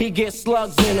front, he gets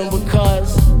slugs in him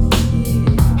because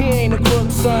he ain't a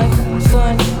crook, son.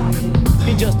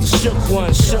 He just a shook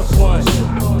one.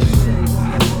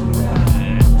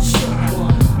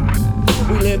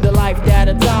 We live the life that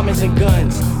of diamonds and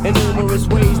guns, in numerous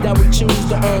ways that we choose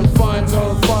to earn funds.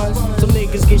 Some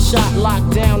niggas get shot,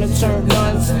 locked down, and turn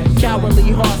guns.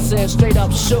 Cowardly hearts and straight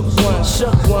up shook ones.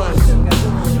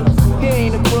 He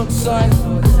ain't a crook, son.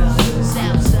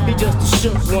 He just a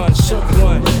shook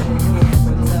one.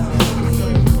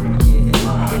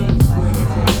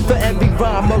 For every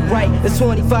rhyme I write, it's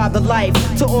 25 to life.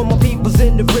 To all my peoples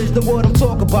in the bridge, know what I'm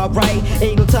talking about, right?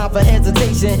 Ain't no time for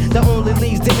hesitation, that only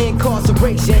leads to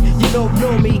incarceration. You don't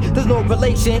know me, there's no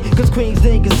relation, cause Queens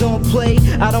niggas don't play.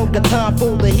 I don't got time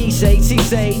for the he say, she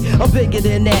say. I'm bigger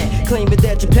than that, claiming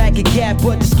that you pack a gap,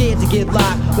 but you're scared to get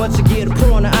locked. Once you get up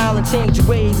on the island, change your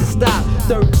ways and stop.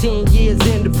 13 years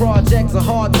in the projects, are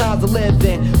hard times to live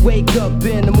in. Wake up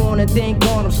in the morning, thank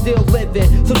God I'm still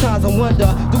living. Sometimes I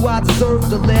wonder, do I deserve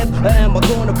to live? Or am I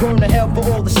gonna burn to hell for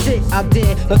all the shit I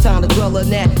did? No time to dwell on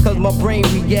that, cause my brain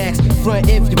reacts. Front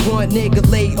if you want, nigga,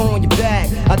 lay on your back.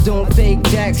 I don't fake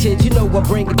jack shit, you know I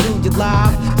bring it to your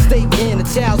live. Stay in a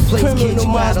child's place, criminal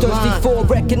minds thirsty for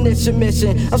recognition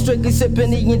mission. I'm strictly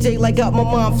sipping E&J like got my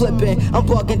mind flipping. I'm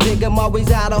bugging, digging my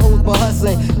ways out of hoes by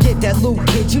hustling. Get that loot,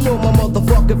 bitch, you know my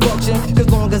motherfucking function. Cause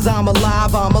long as I'm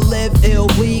alive, I'ma live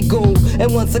illegal.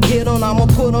 And once I get on, I'ma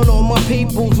put on all my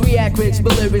peoples. React rich,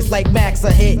 but lyrics like Max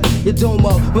a hit. You dome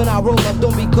up when I roll up,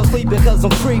 don't be cause sleeping, cause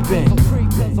I'm creeping.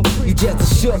 You just a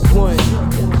shook one.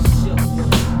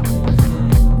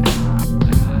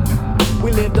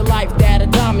 We live the life that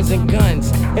of diamonds and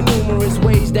guns, in numerous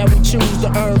ways that we choose to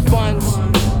earn funds.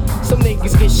 Some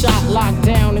niggas get shot, locked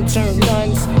down, and turn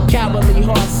guns. Cowardly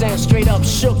hearts and straight up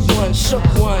shook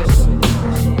ones.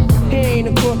 He ain't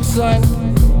a crook, son.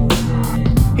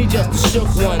 He just a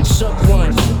shook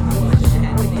one.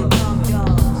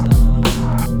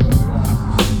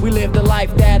 We live the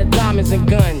life that of diamonds and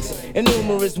guns, in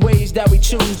numerous ways that we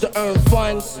choose to earn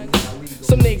funds.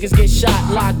 Some niggas get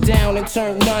shot, locked down, and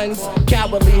turn nuns.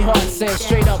 Cowardly hearts and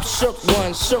straight up shook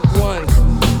ones.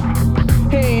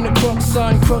 He ain't a crook,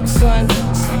 son.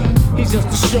 He's just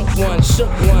a shook one.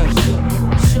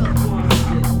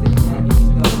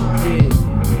 Yeah.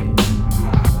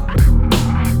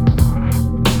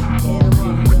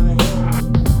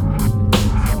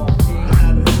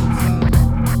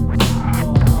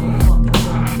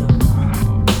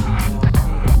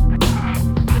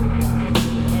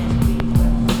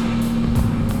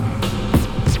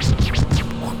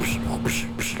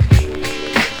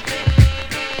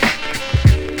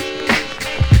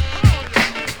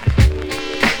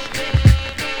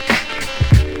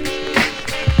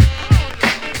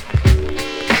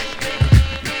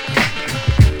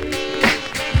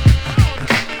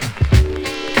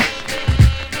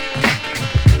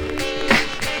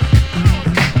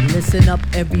 Listen up,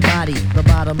 everybody, the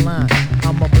bottom line.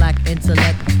 I'm a black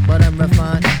intellect, but I'm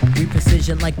refined. We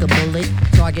precision like a bullet,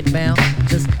 target bound.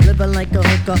 Just living like a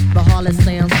hooker, the harlot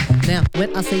sounds. Now,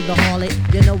 when I say the harlot,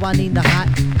 you know I need the hot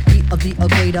heat of the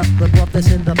equator, the broth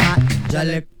that's in the pot.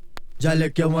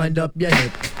 Jalik, you wind up your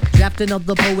hip. Drafting of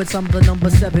the poets, I'm the number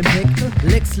 7 pick.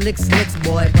 Licks,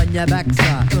 boy, on your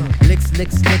backside. Licks,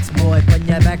 boy, on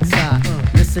your backside.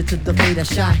 Listen to the fader,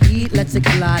 Shaheed, let's it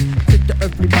glide. Tip the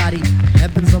earthly body,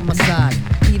 heaven's on my side.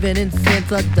 Even in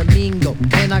Santo Domingo,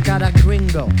 and I got a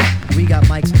gringo. We got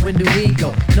mics, when do we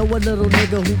go? Know a little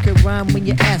nigga who can rhyme when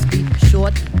you ask me.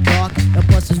 Short, dark, and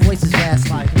plus his voice is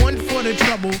raspy. 1 for the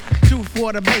trouble, 2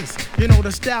 for the bass. You know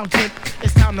the style tip,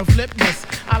 it's time to flip this.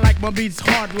 I like my beats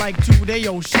hard like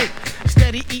 2-day-old shit.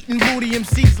 Steady eating booty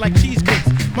MCs like cheese grits.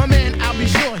 My man, I'll be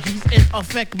sure he's in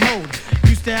effect mode.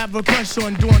 Used to have a crush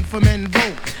on Dawn for Men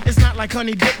Vogue. It's not like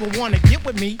Honey Dip will wanna get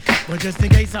with me, but just in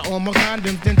case I own my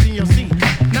condoms, then you'll see.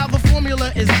 Now the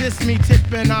formula is this, me,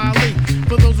 Tip, and Ali.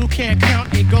 For those who can't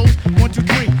count, it goes 1, 2,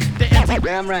 3.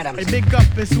 Damn right, I'm a big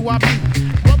up is who I be.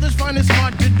 Brothers find it's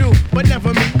hard to do, but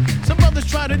never me. Some brothers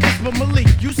try to diss but Malik.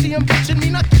 You see him bitching me,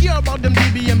 not care about them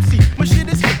DBMC. My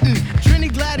shit is hitting.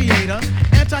 Trini Gladiator,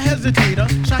 anti-hesitator.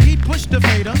 Shaheed push the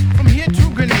fader. From here to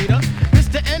Grenada.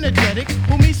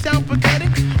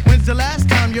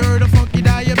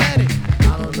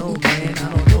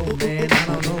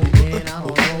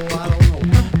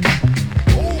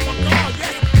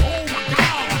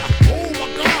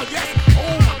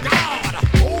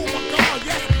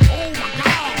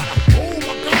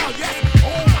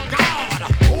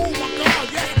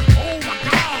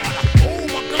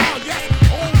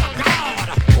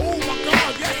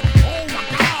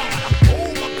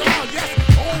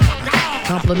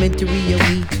 Complimentary of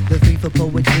we, the three for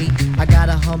poetry. I got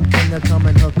a humdinger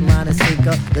coming hook, line, and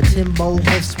sinker. The Timbo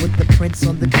hoofs with the prints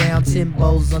on the ground.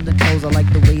 Timbos on the toes, I like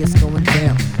the way it's going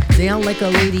down. Down like a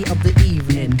lady of the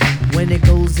evening. When it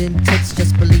goes in tits,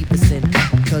 just believe the sin.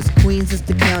 Cause Queens is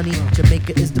the county,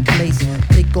 Jamaica is the place.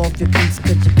 Take off your boots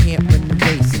cause you can't run the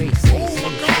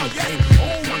race.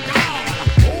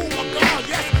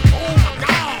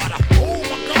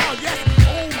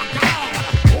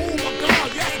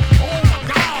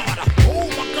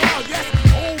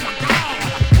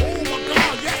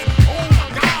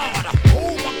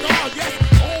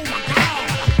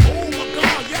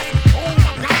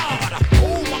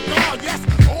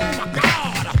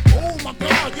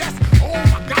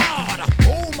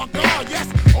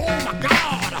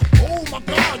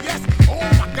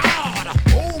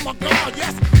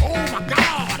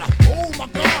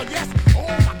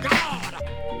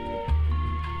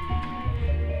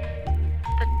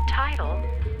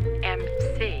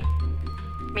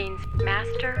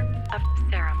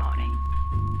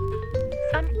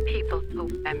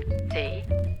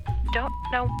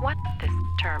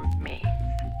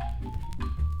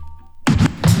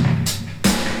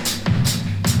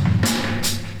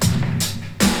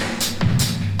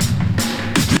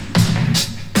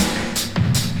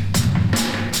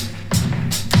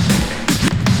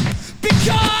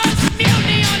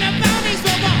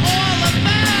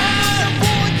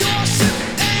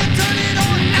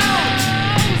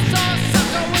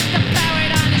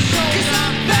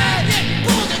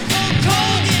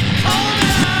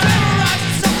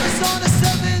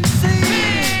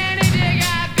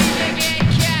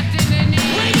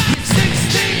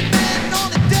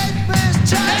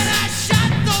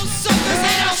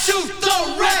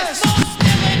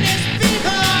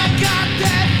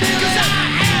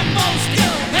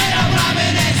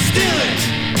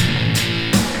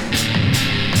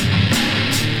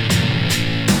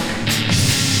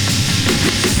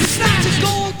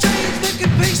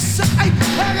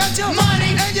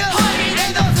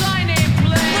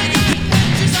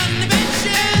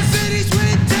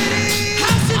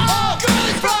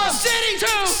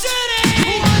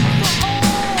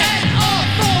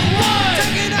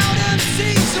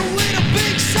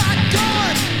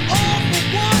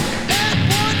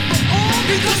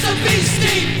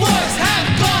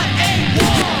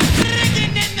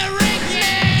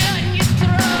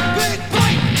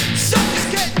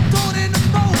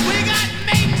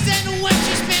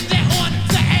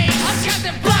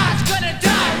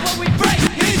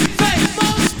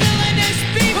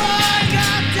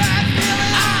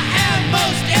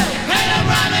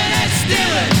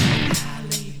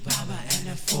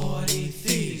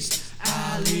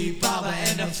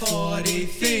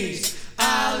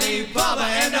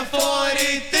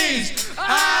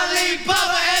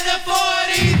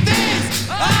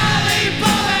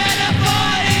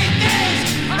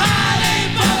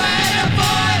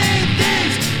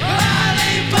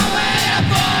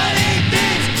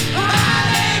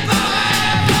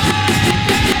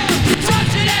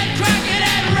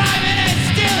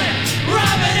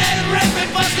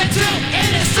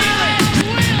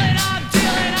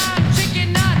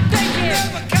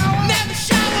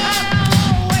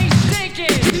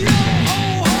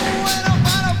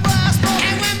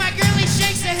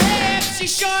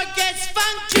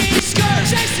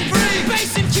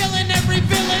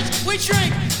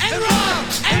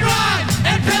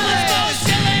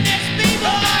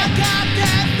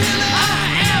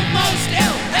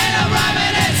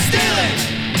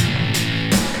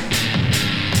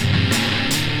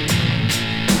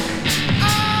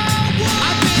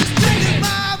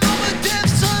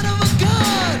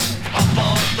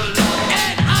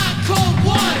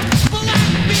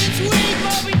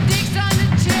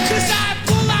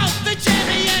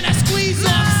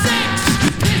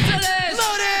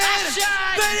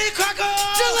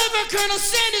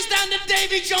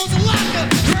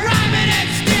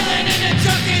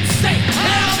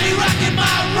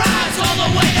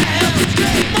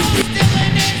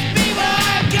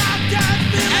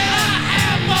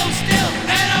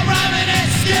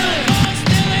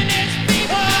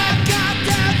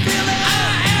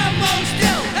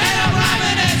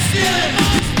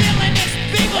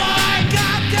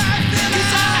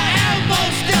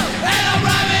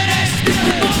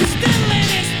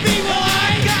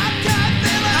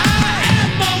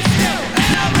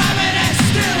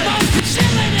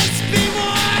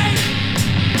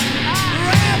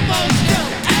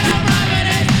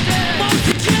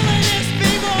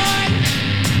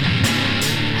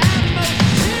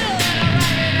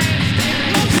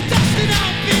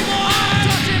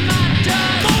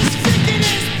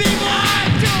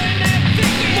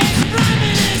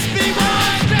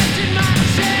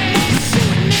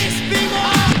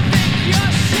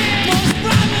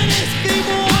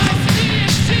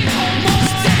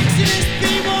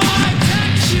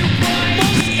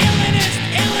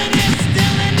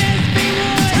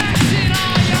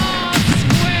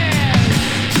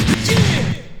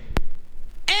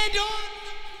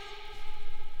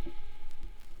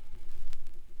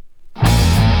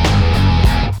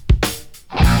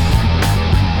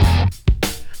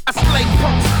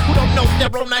 know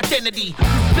their own identity.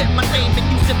 You spit my name and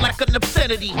use it like an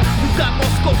obscenity. You got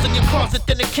more skulls in your closet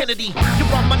than a Kennedy.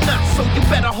 You're on my nuts, so you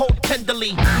better hold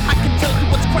tenderly. I can tell you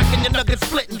what's cracking, your nuggets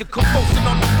splitting. You're convulsing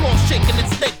on the floor, shaking and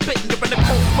snake bitten. You're in a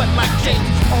cold sweat like James.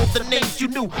 All the names you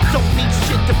knew don't mean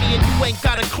shit to me, and you ain't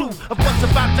got a clue of what's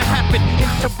about to happen.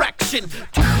 Interaction,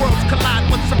 two worlds collide,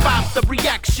 one survives the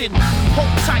reaction.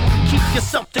 Hold tight and keep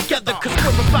yourself together, cause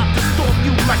we're about to storm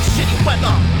you like shitty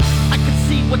weather. I can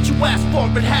see what you asked for,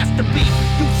 it has to be.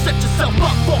 You set yourself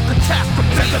up for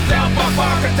catastrophe. Set yourself up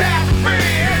for catastrophe,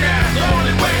 and that's the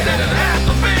only way that it has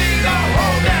to be. The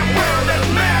whole damn world is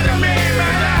mad at me,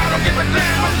 man. I don't give a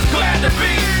damn, I'm just glad to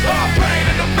be. All brain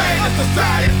in the vein of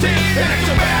society, and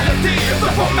actuality is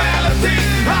a formality.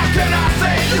 How can I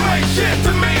say you ain't shit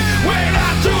to me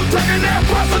without you taking that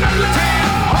personally?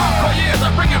 Hardcore years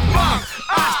of bringing funk,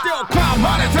 I still come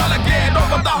hard as hell again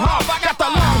over the hump. I got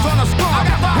the lungs on the skunk, I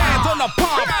got the hands on the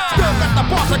pump. Still got the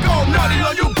boss to go nutty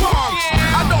on you punks.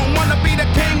 I don't wanna be the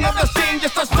king of the scene,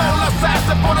 just a soul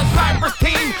assassin for the Cypress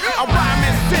team. I rhyme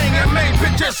and sing and make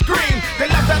bitches scream. They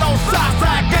love that old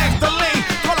Southside gangster lean.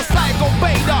 Call a psycho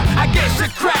beta, I get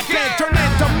shit cracking. Turn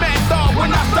into mad dog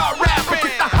when I start rapping.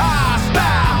 Get the high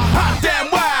style, hot damn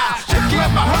wild. Shit you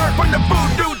ever heard from the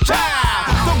voodoo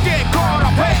child. Don't get caught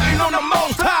up hating on the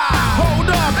most high. Hold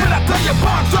up, till I tell you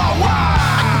punch all wide.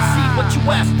 I can see what you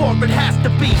asked for, it has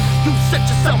to be. You set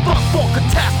yourself up for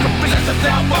catastrophe. Set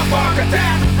yourself up for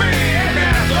catastrophe, and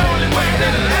that's the only way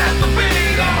that it has to be.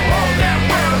 The whole damn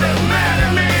world is mad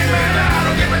at me, man. I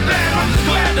don't give a damn, I'm just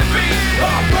glad to be.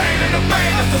 All brain in the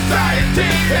vein of society,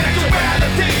 and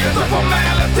actuality is a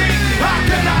formality. How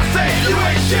can I say you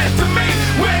ain't shit to me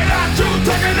without you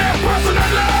taking that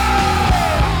personally?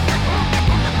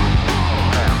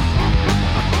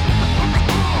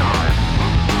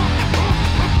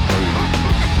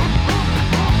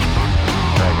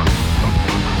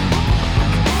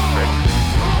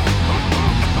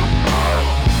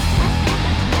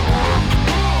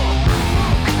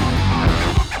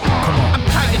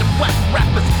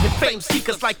 Fame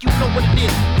seekers like you know what it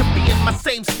is to be in my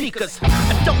same sneakers.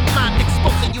 I don't mind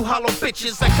exposing you hollow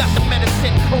bitches. I got the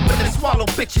medicine, open and swallow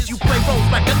bitches. You play roles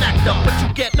like an actor, but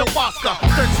you get no Oscar.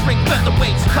 Third string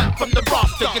featherweights cut from the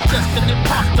roster. You're just an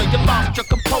imposter, you lost your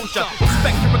composure.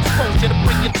 Expect your exposure to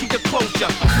bring you to your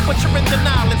closure. But you're in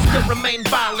denial and still remain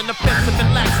violent, offensive and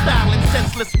lack style and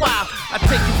senseless wild. I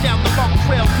take you down the long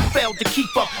trail you failed to keep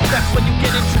up. That's when you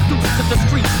get introduced to the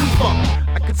street sweeper.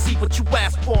 I can see what you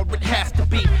asked for, it has to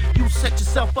be. You set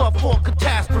yourself up for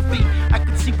catastrophe. I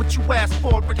can see what you asked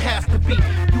for, it has to be.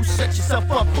 You set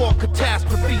yourself up for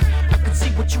catastrophe. I can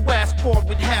see what you asked for,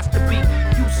 it has to be.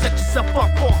 You set yourself up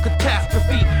for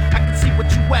catastrophe. I can see what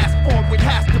you asked for, it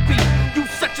has to be. You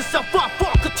set yourself up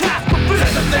for catastrophe.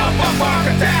 Set yourself up for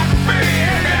catastrophe,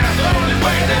 and that's the only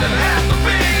way that it has to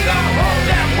be. The whole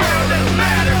damn world is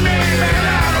mad at me, man.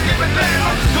 I don't give a damn,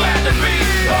 I'm just glad to be.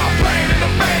 All brain in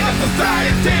the vein of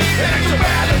society, and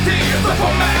actuality is a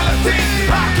formality.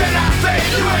 How can I say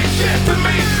you ain't shit to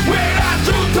me without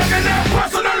you taking that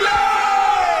personally?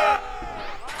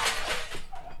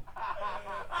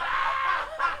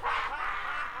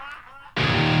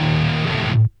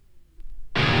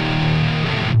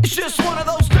 It's just one of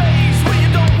those days where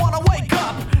you don't wanna wake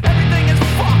up. Everything is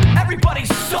fucked, everybody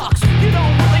sucks. You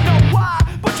don't really know why,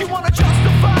 but you wanna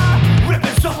justify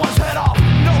ripping someone's head off.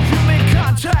 No human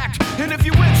contact, and if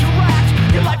you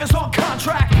interact, your life is on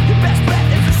contract. Your best bet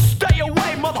is to stay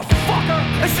away, motherfucker.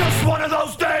 It's just one of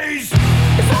those days.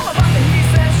 It's all about the he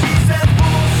said, she said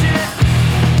bullshit.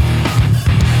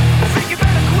 I think you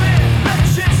better quit, let the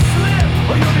shit slip,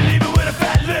 or you'll be leaving with a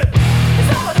fat lip.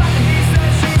 It's all about the he said,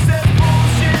 she said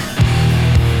bullshit.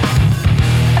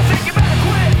 I think you better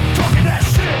quit talking that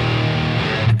shit.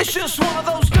 It's just one of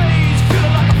those days,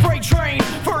 feeling like a freight train.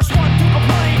 First one to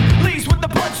complain, leaves with the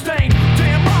bloodstain.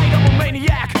 Damn right, I'm a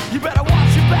maniac. You better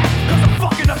watch your back, cause I'm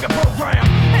fucking up your program.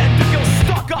 And if you're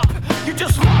stuck up, you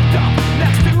just locked up.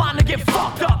 Next in line to get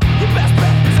fucked up.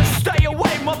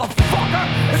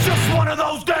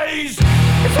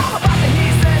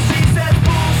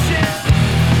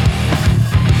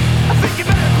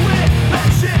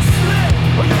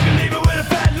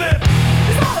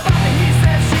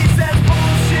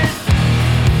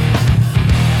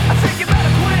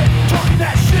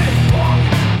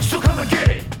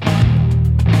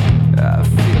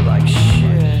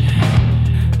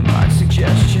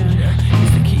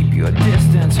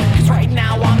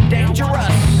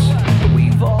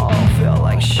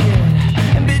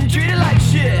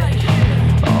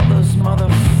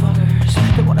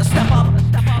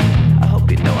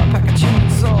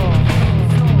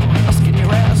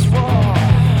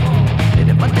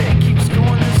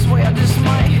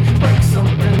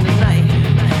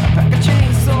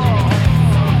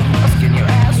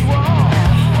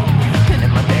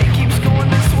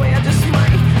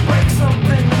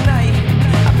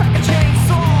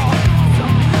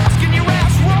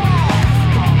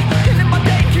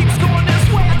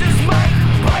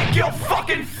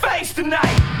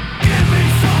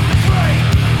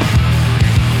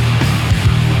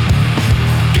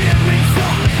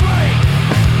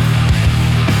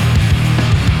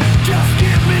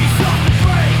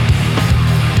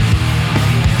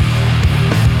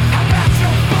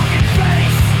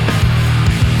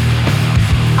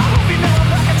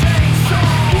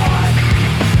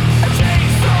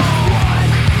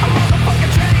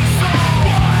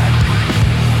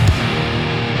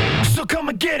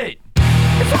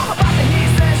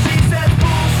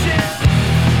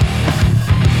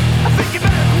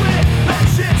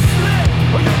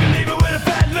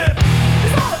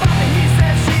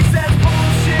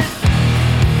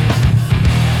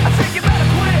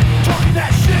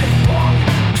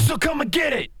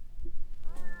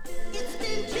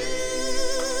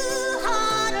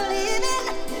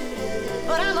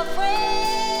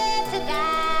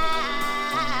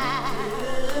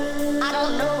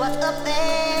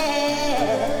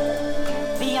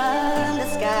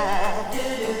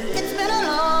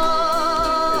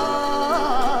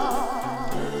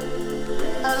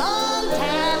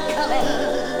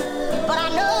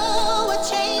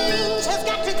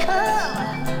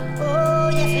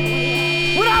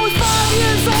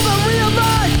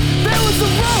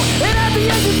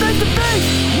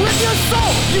 face with your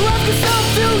soul. You ask yourself,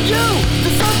 do you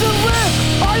deserve to live?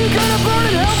 Are you gonna burn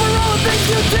in hell for all the things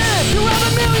you did? You have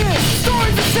a million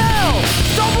stories to tell.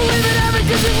 Don't believe in heaven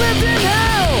cause you lived in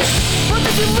hell. But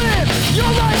did you live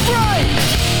your life right?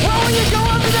 Well, when you go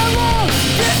after that long,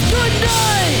 get good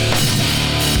night.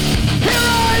 Here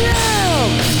I am.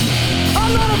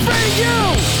 I'm not afraid of you.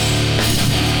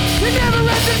 You never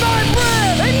answered my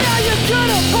prayer, and now you're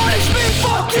gonna punish me.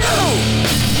 Fuck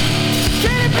you.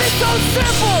 Can it be so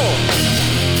simple?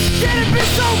 Can it be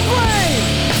so plain?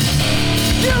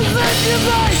 You live your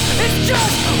life, it's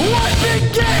just one big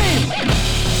game.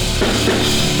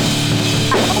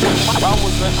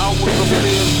 Hours and hours of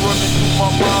fears running through my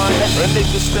mind. A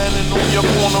nigga standing on your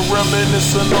corner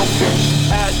reminiscing of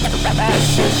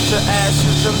ashes to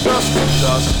ashes and dust to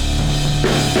dust.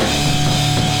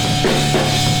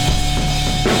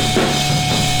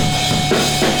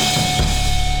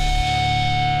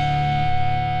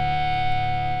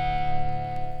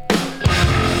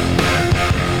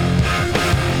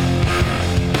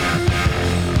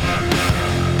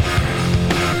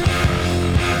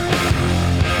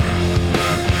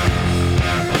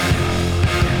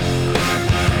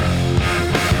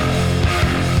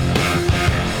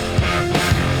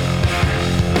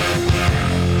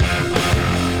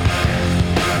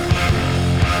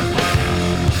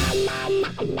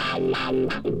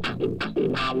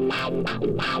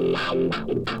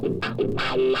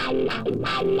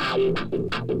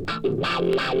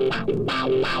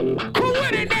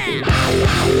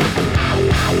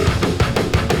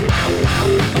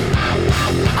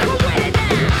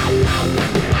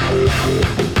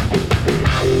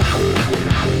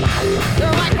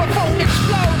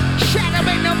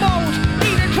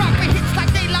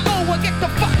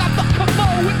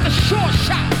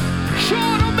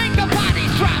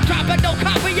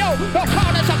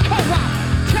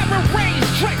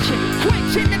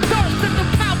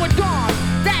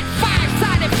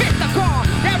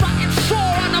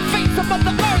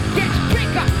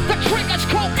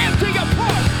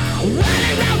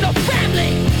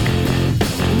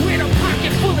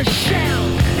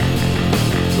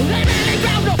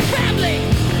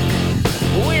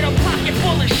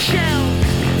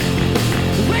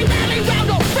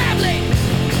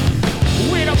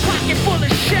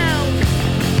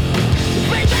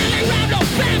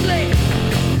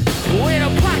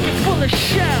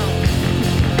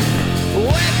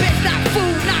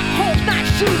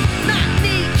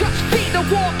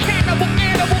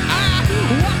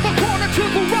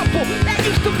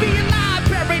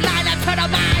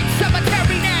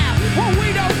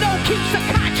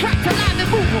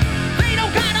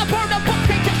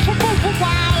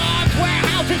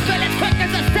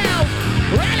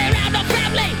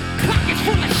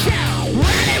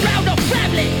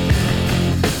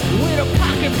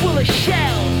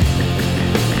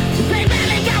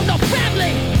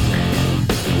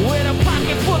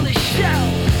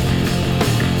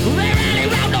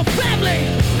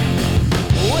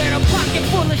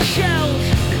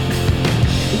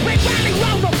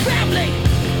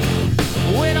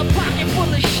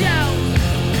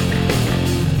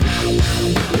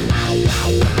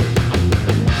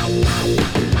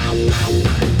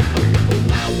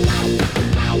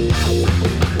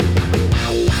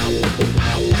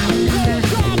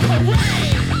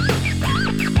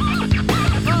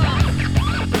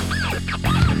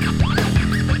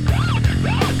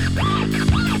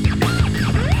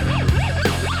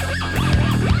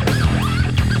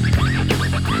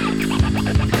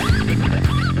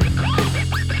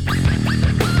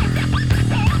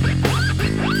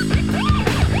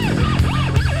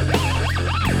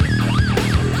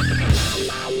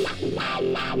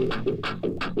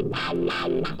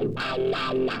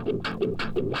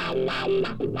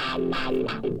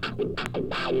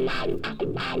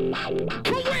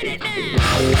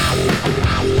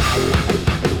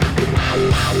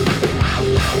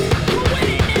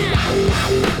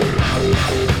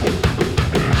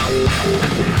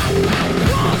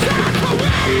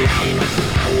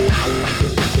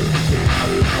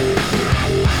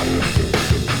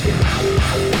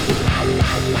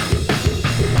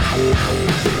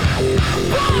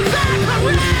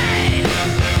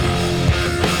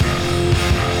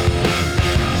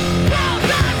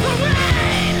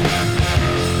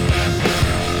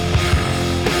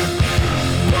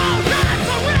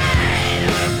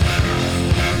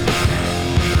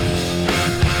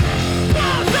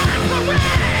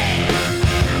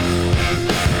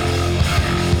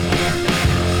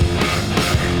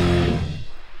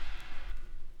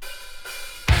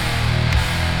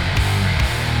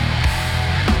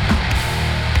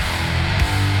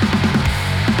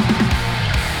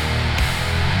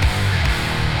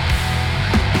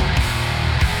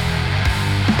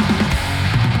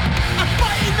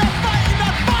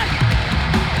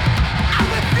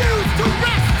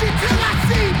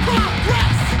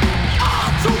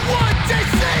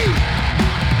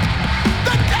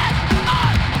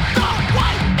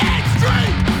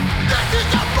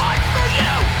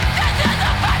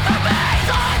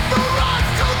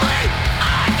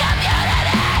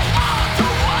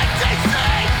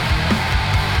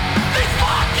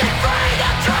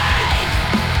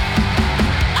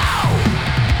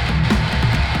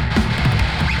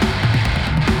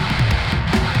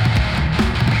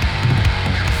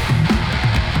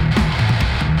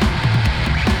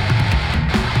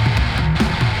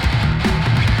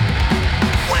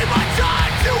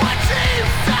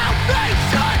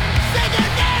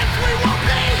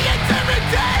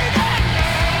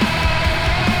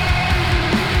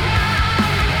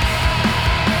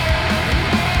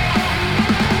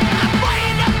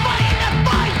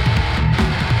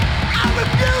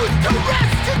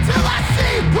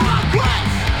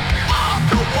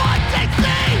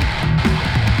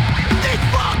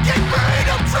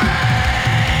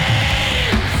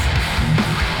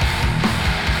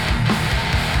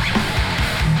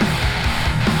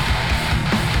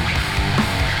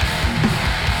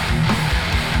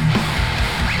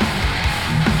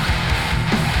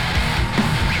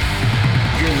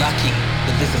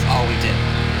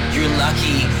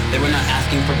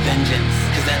 asking for vengeance,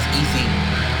 cause that's easy.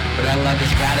 But our love is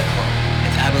radical,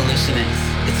 it's abolitionist.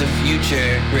 It's a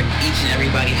future where each and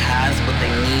everybody has what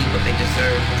they need, what they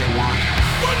deserve, what they want.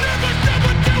 We'll never stop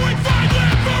until we find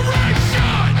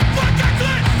liberation. Fuck the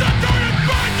glitz, the third and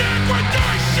find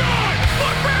degradation.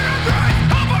 For paradise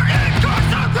over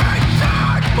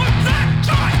incarceration. For that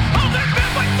choice, only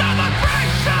meant by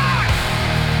celebration.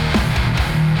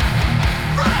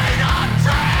 Freedom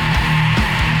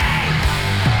train!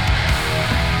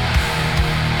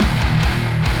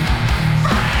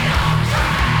 Freedom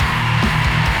train!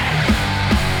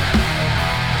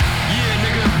 Yeah,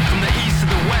 nigga, from the east to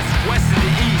the west, west to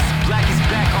the east. Black is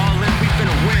back, all in, we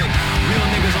finna win. Real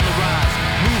niggas on the rise,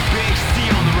 move big, see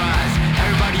on the rise.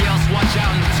 Everybody else, watch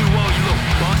out in the 2-0, you little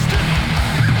buster.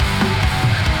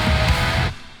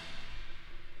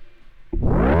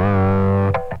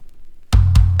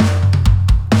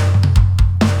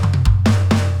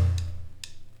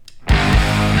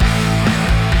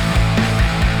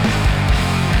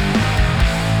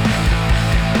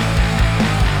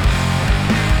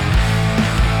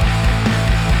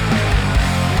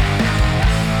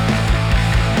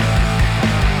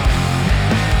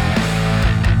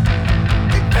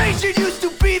 Invasion used to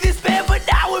be this bad, but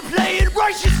now we're playing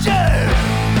righteous terms.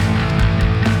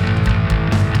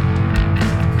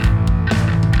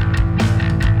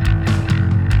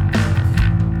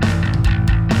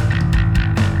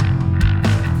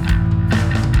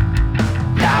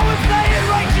 Now we're playing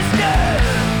righteous terms.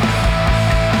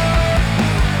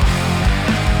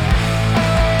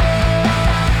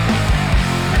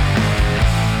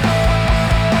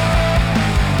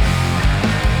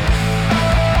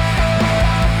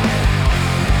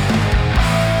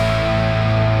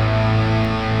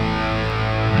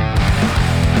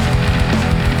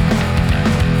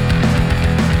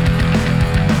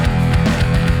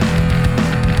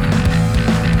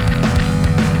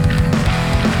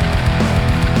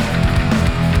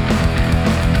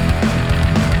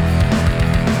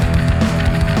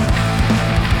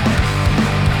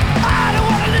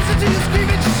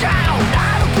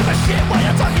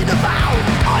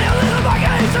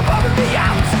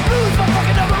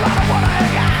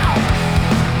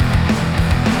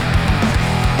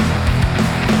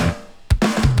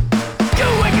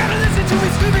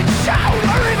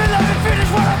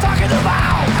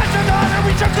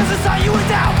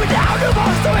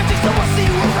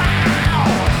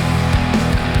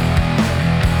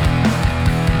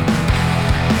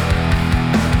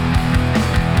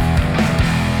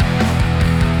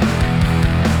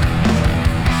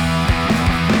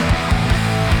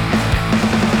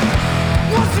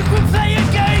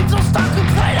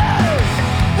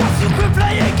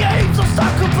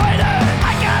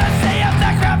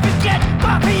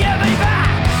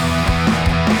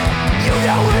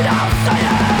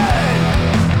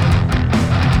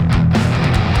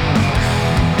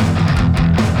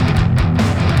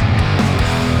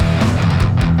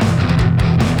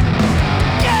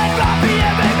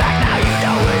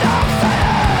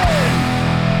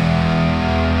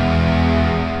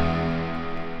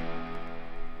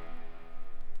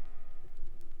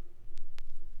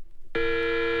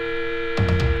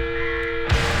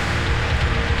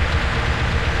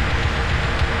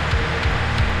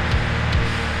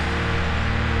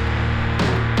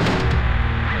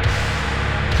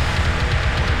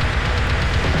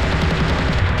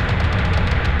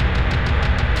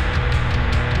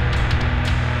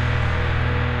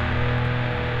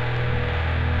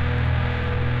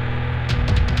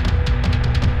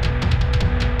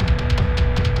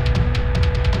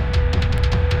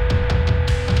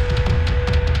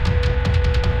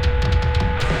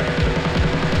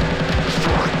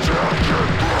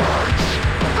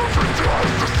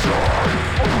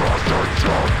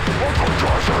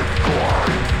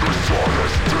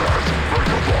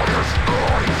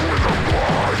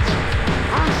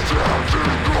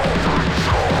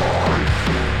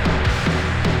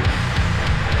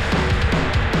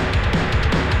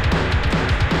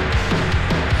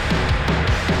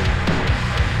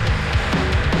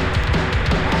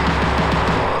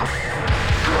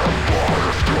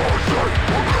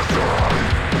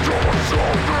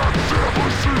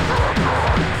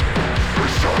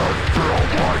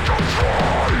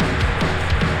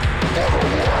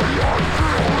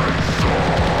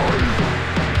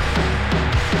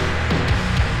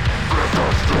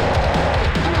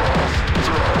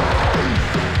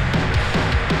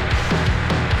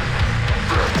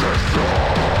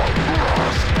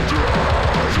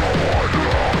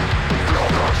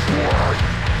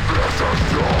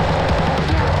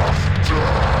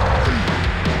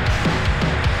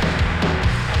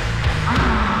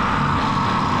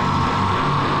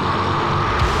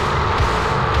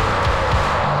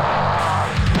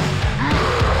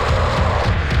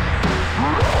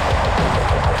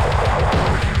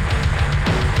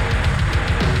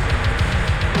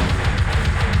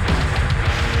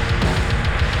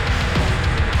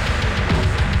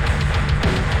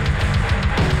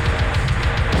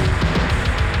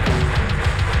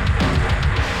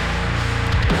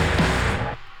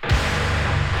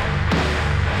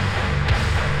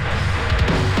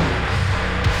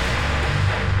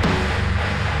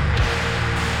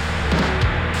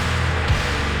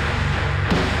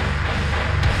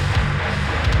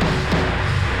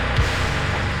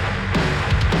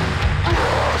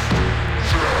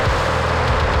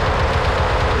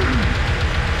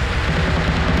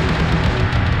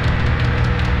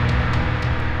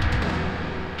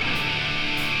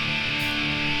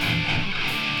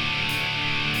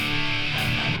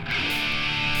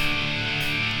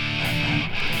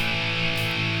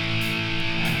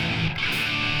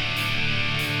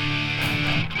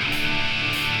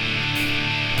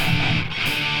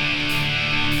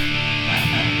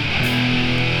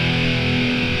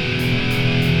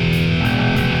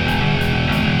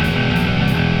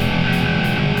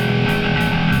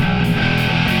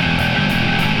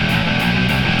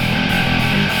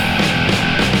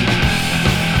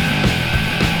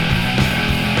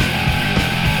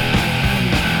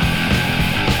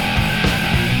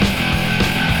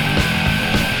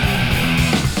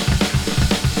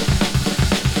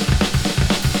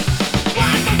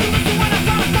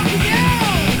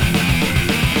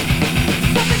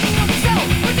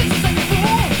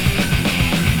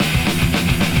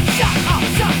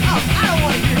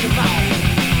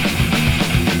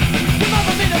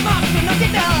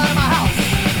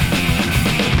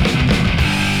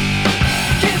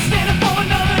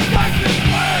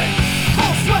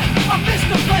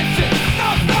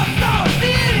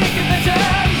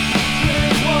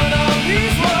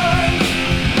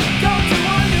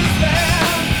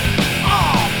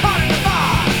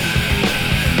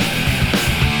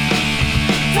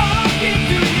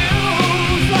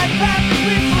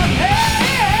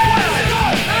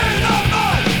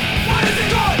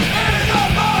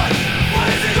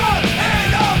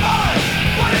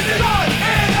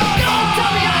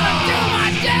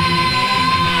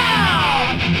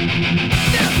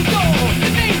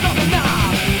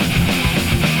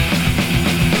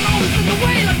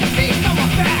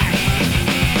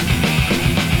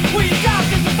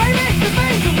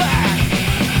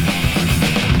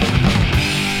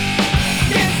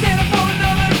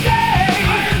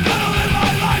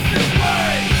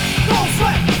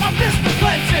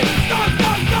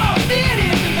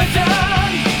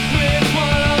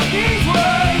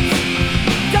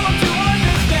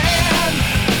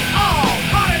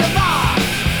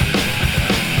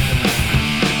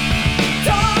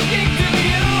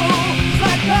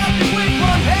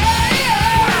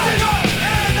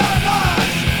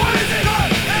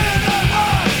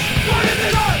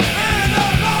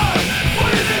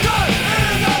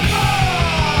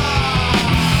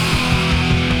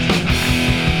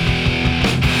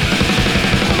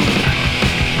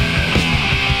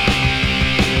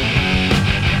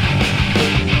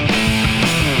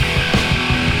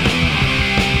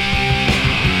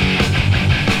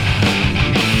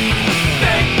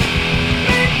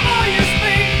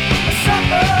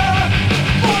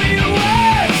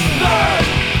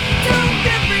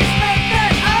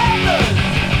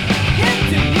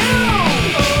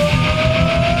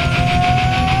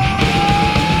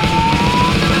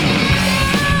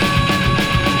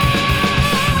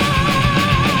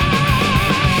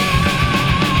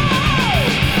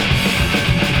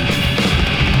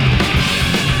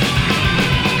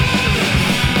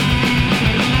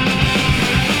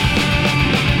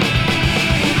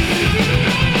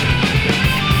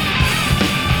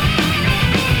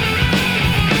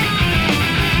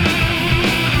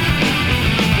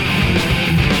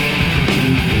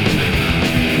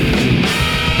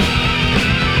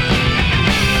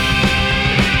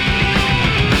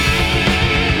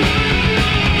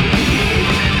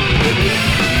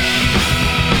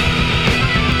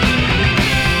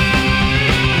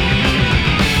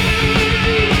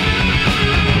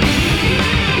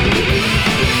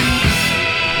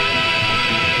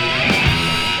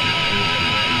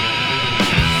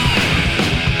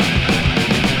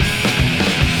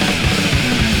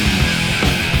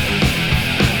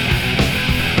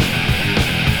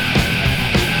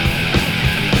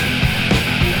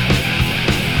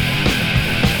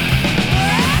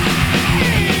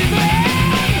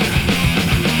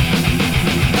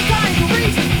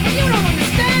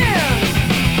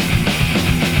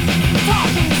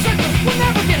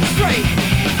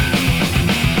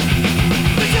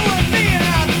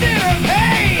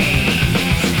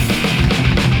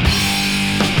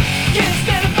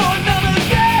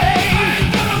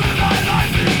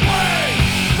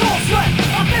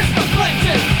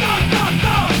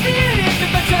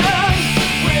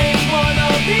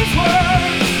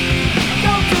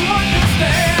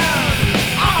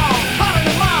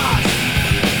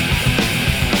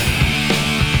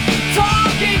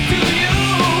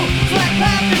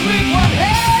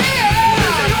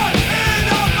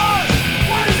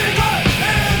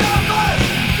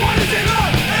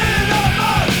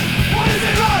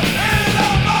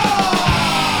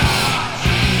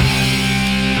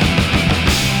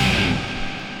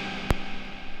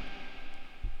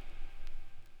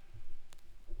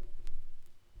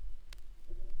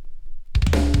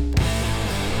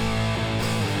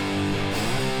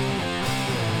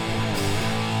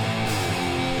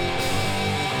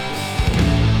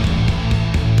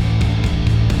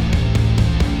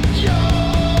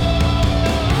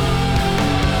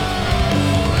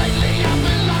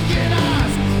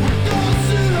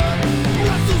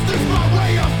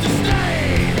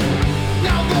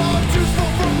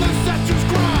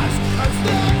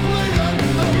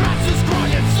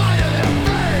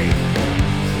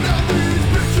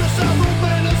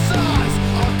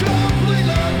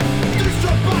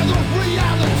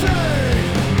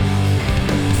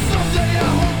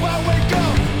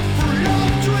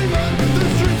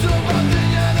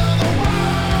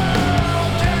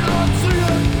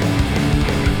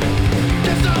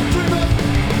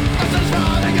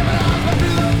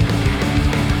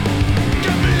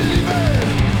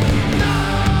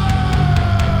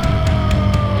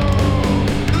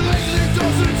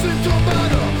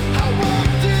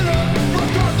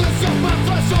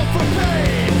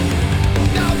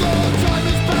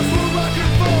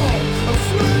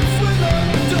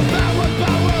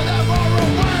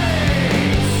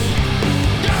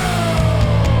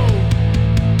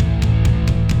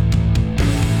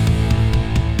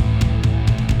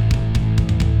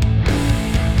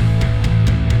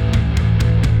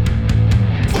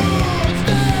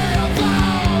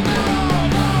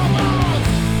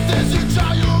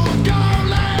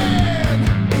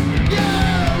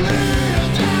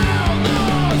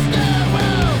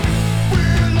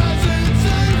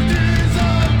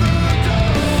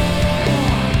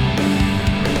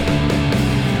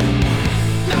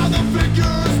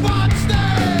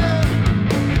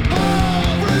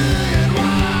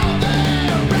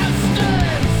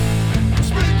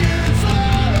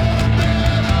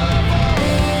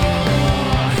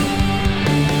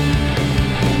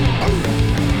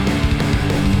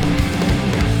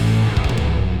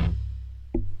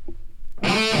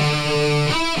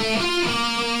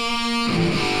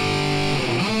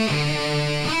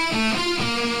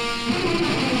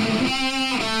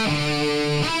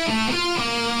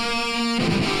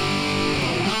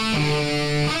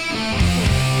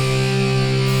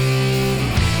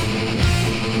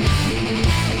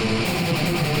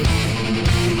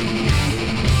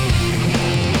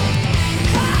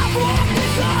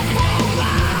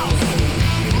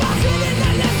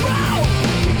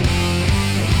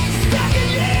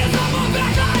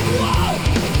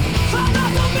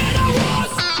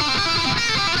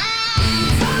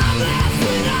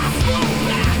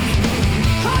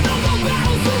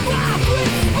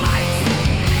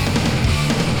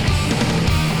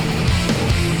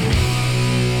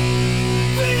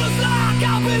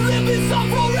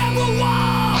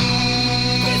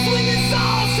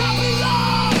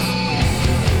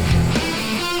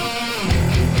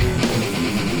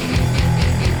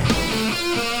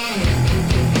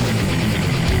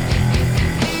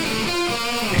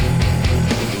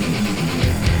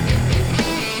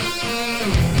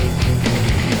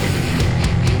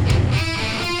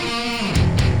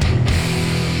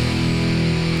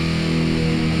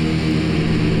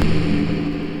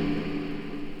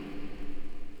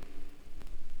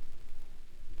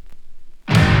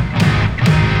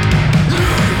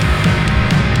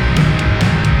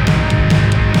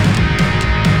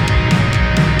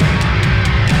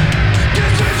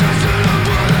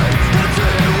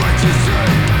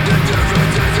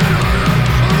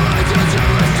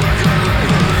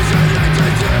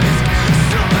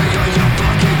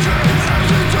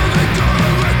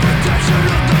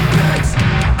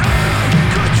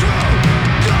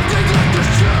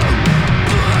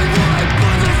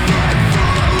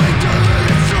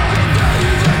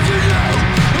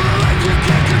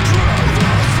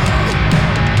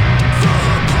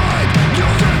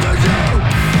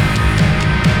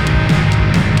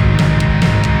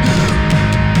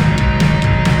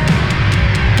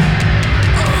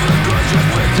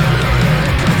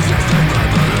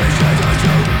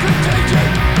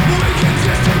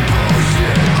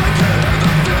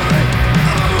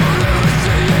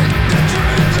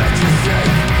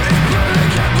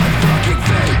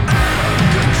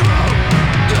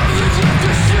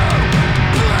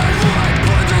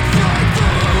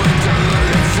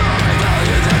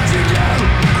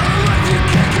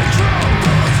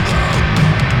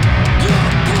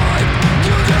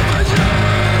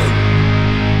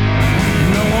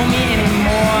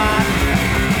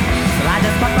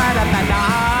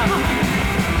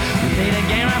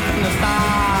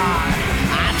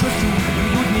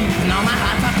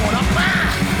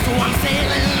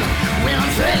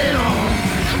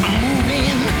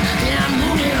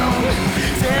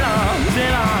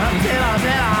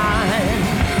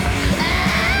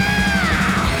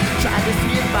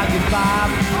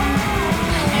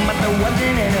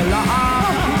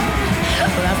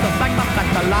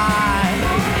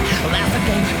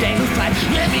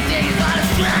 Every day is on a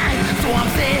stride, so I'm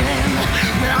sailing,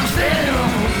 and I'm sailing on.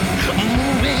 I'm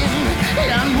moving,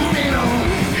 and I'm moving on.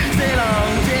 Sail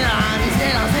on, sail on,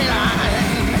 sail on, sail on.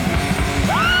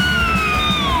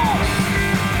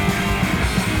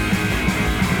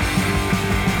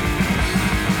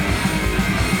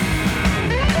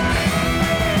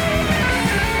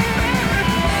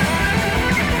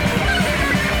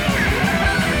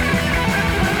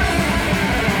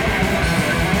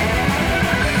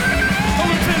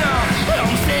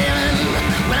 I'm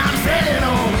sailing,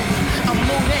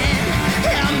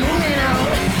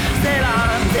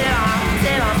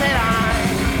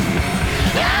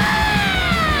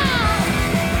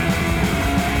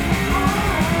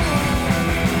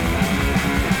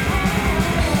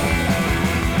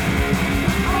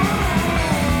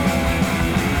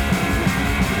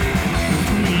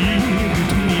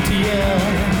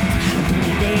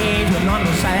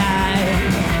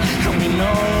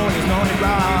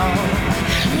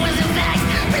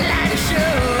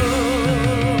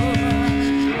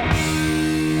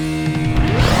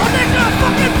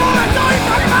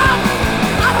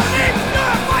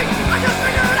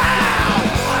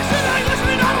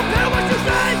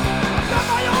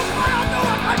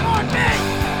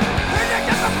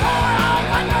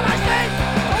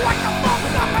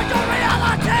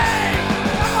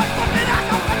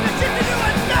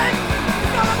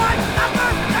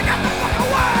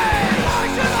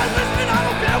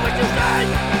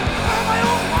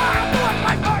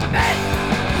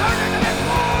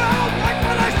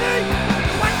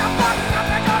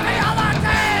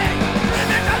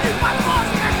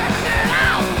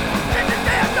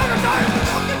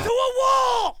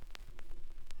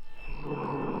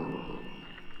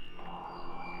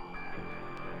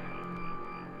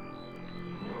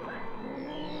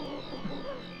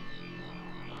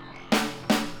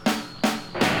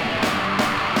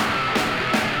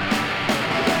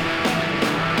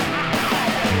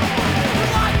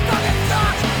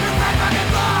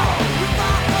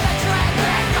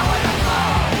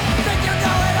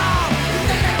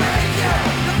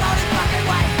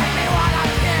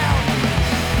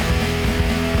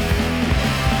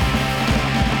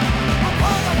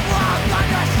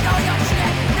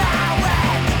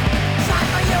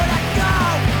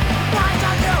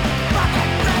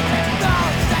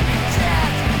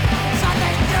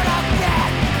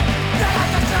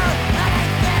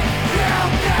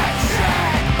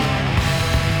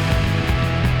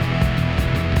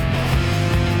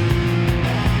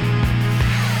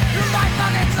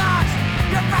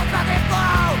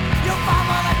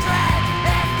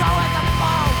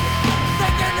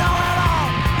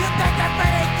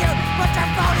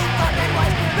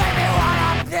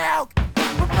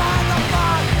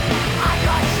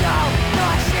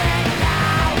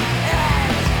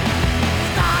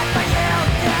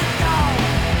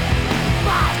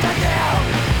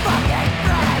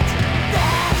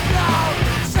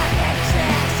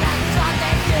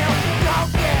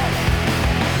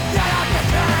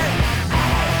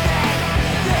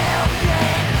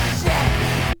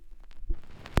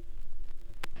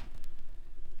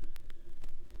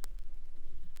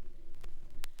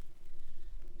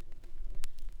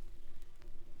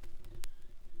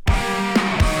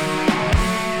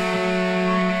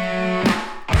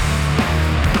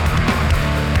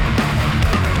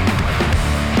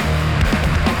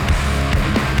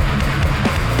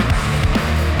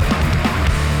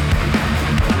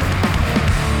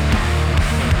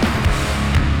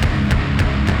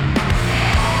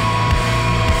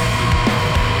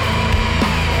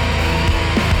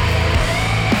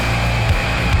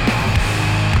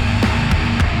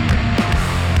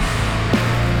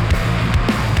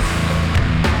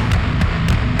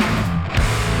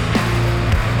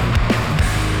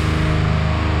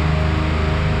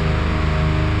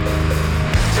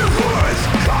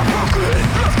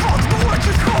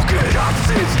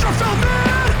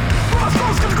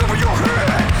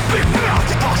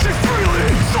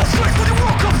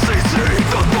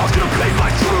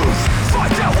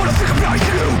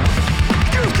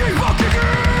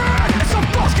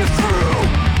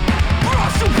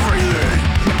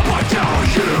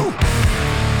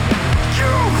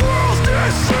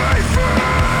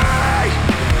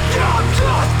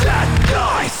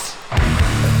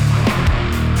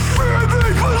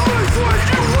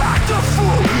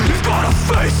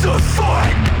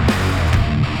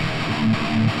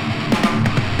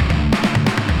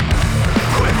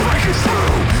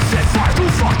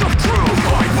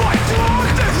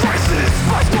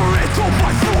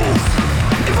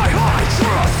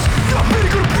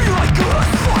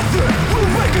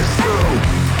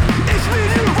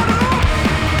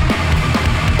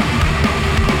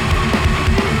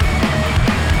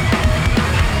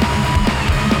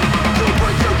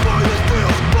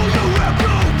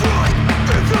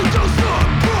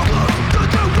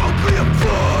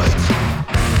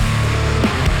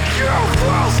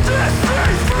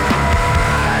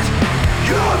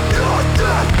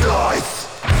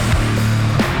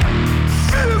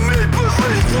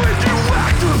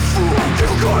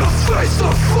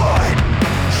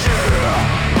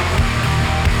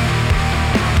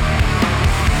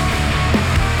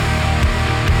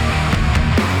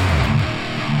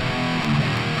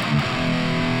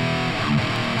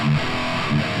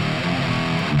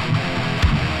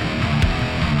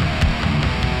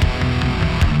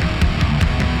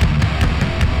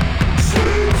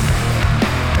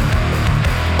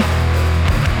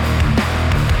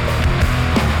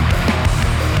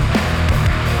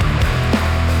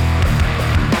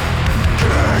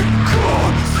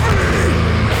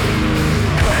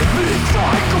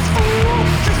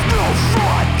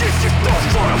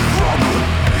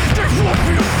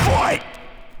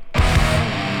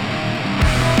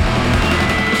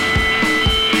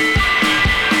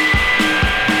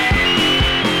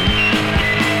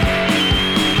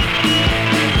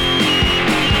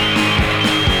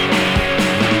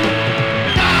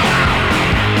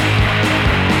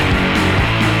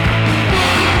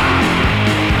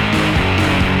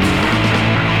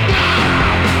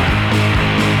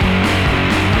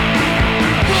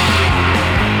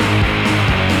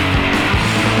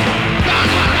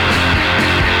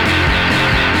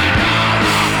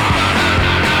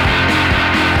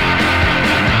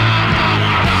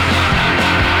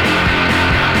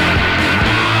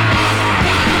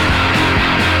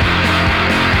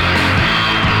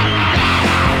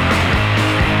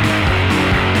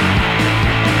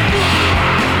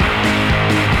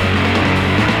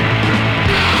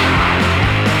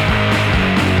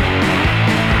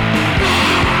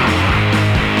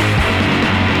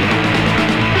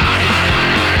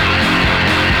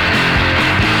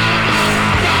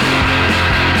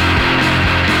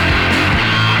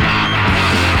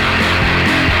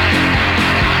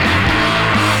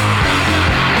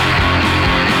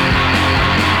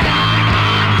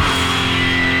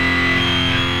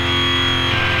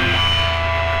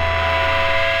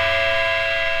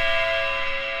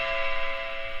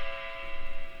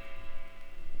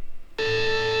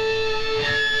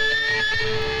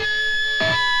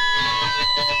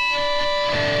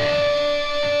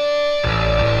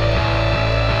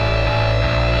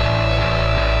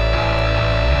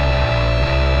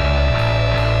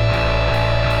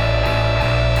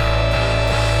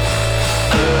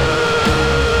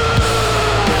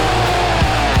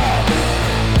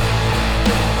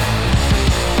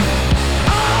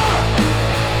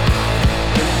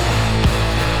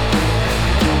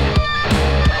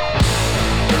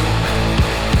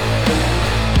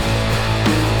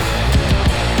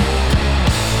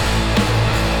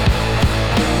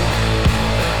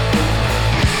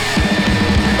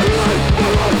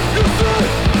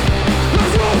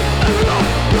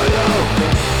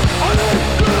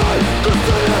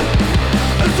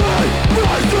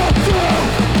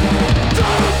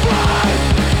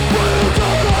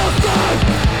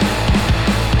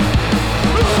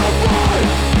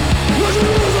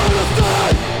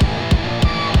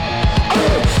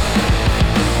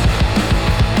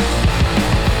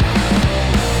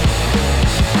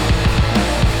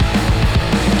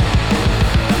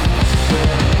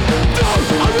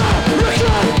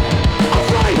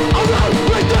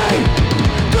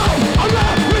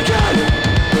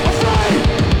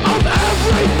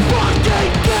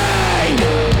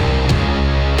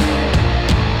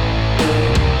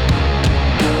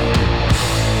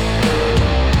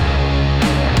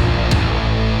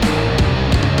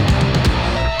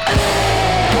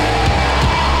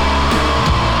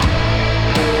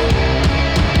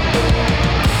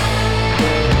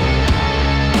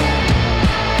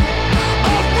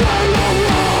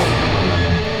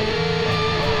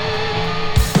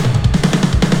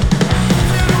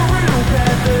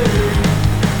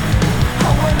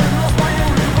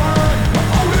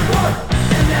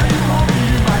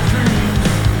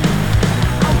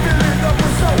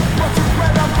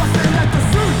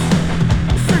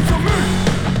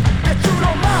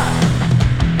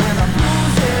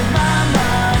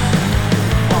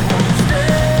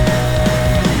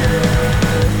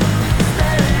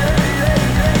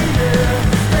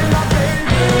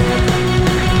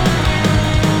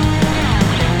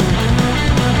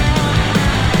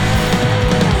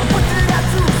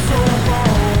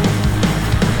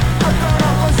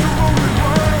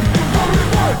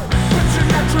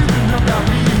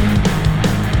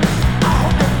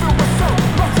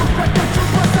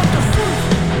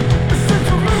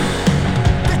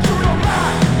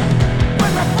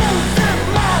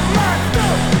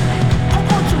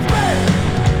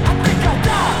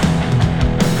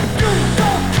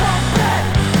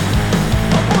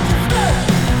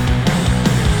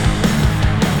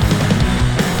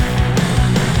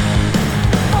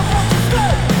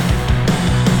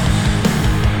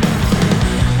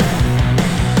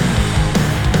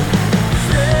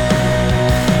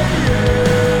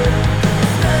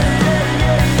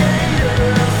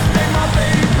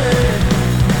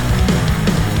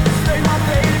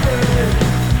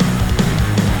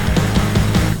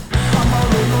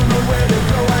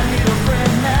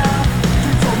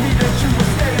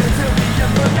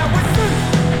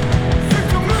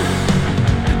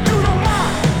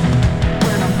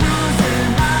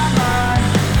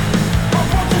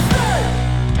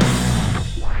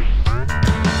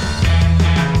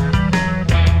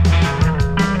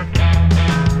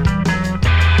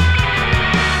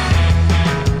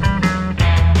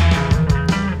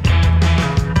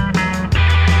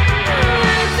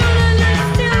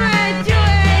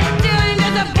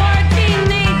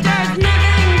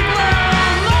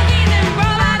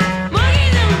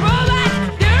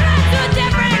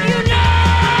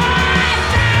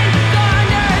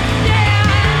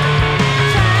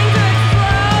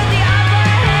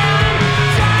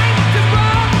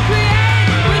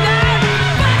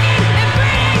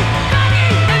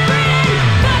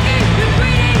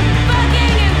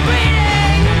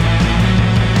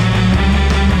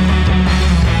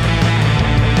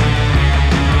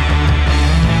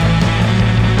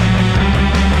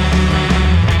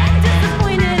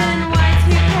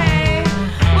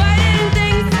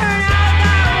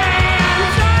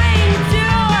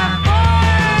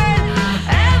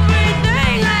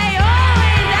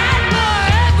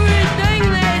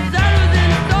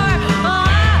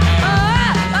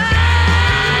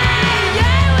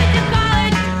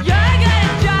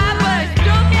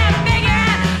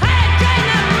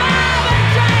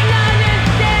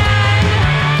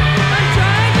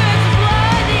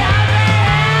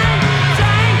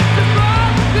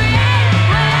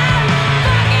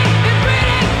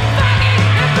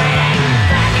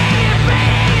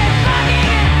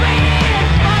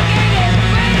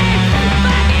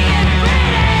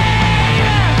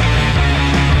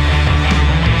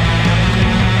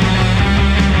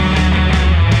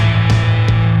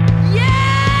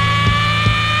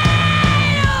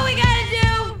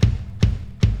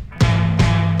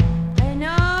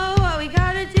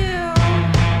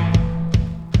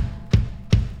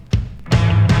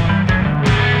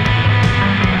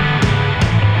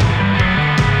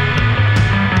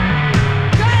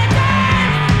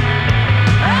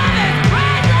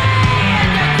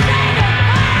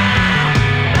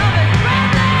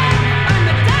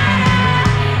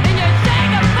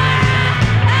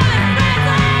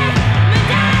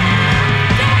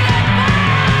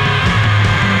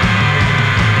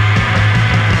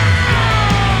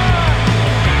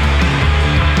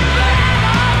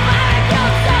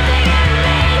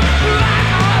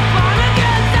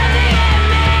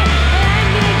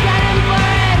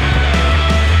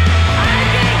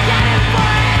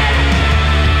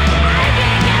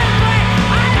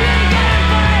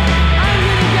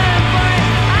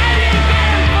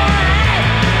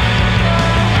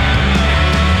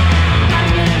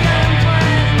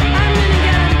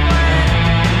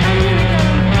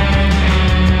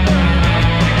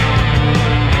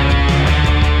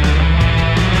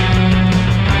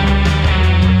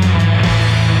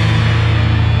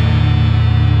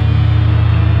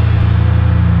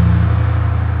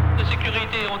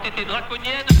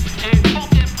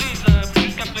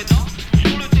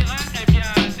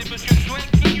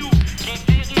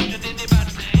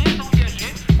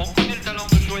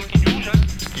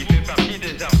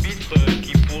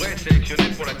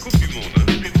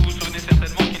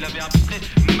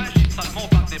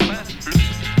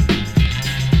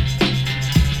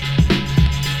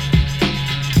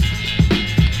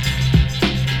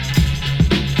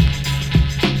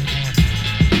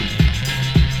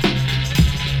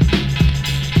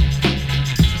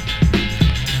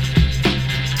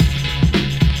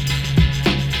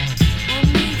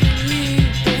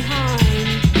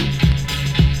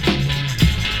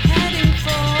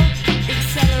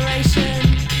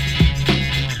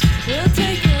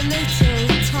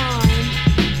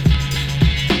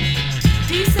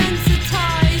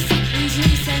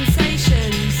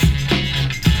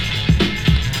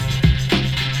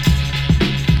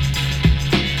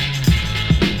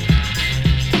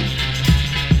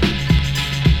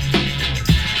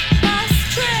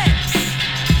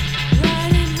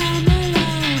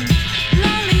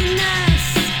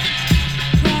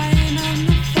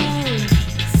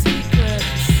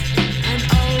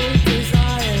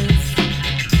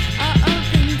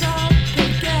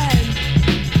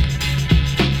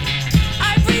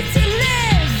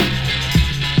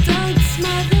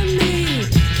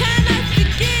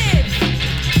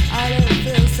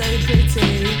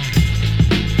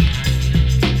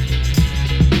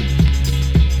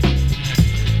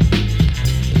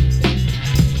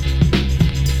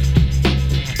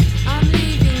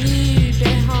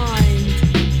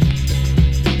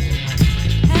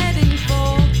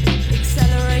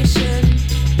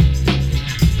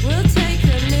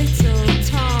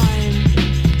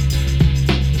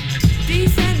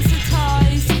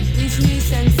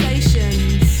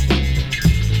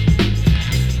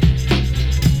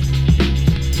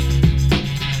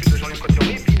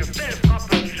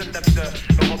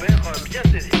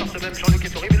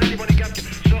 catégorie. Mais là, les Monégasques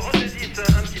se ressaisissent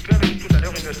un petit peu avec tout à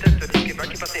l'heure une tête de Keba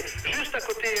qui passait juste à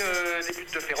côté des buts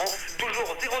de Ferrand.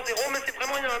 Toujours 0-0, mais c'est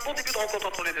vraiment un bon début de rencontre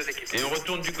entre les deux équipes. Et on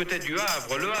retourne du côté du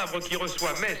Havre. Le Havre qui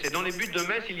reçoit Metz. Et dans les buts de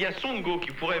Metz, il y a Songo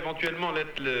qui pourrait éventuellement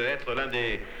être l'un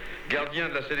des gardiens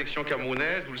de la sélection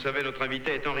camerounaise. Vous le savez, notre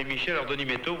invité est Henri Michel. Alors Denis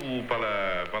Métaux, par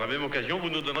la même occasion, vous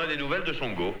nous donnerez des nouvelles de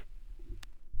Songo.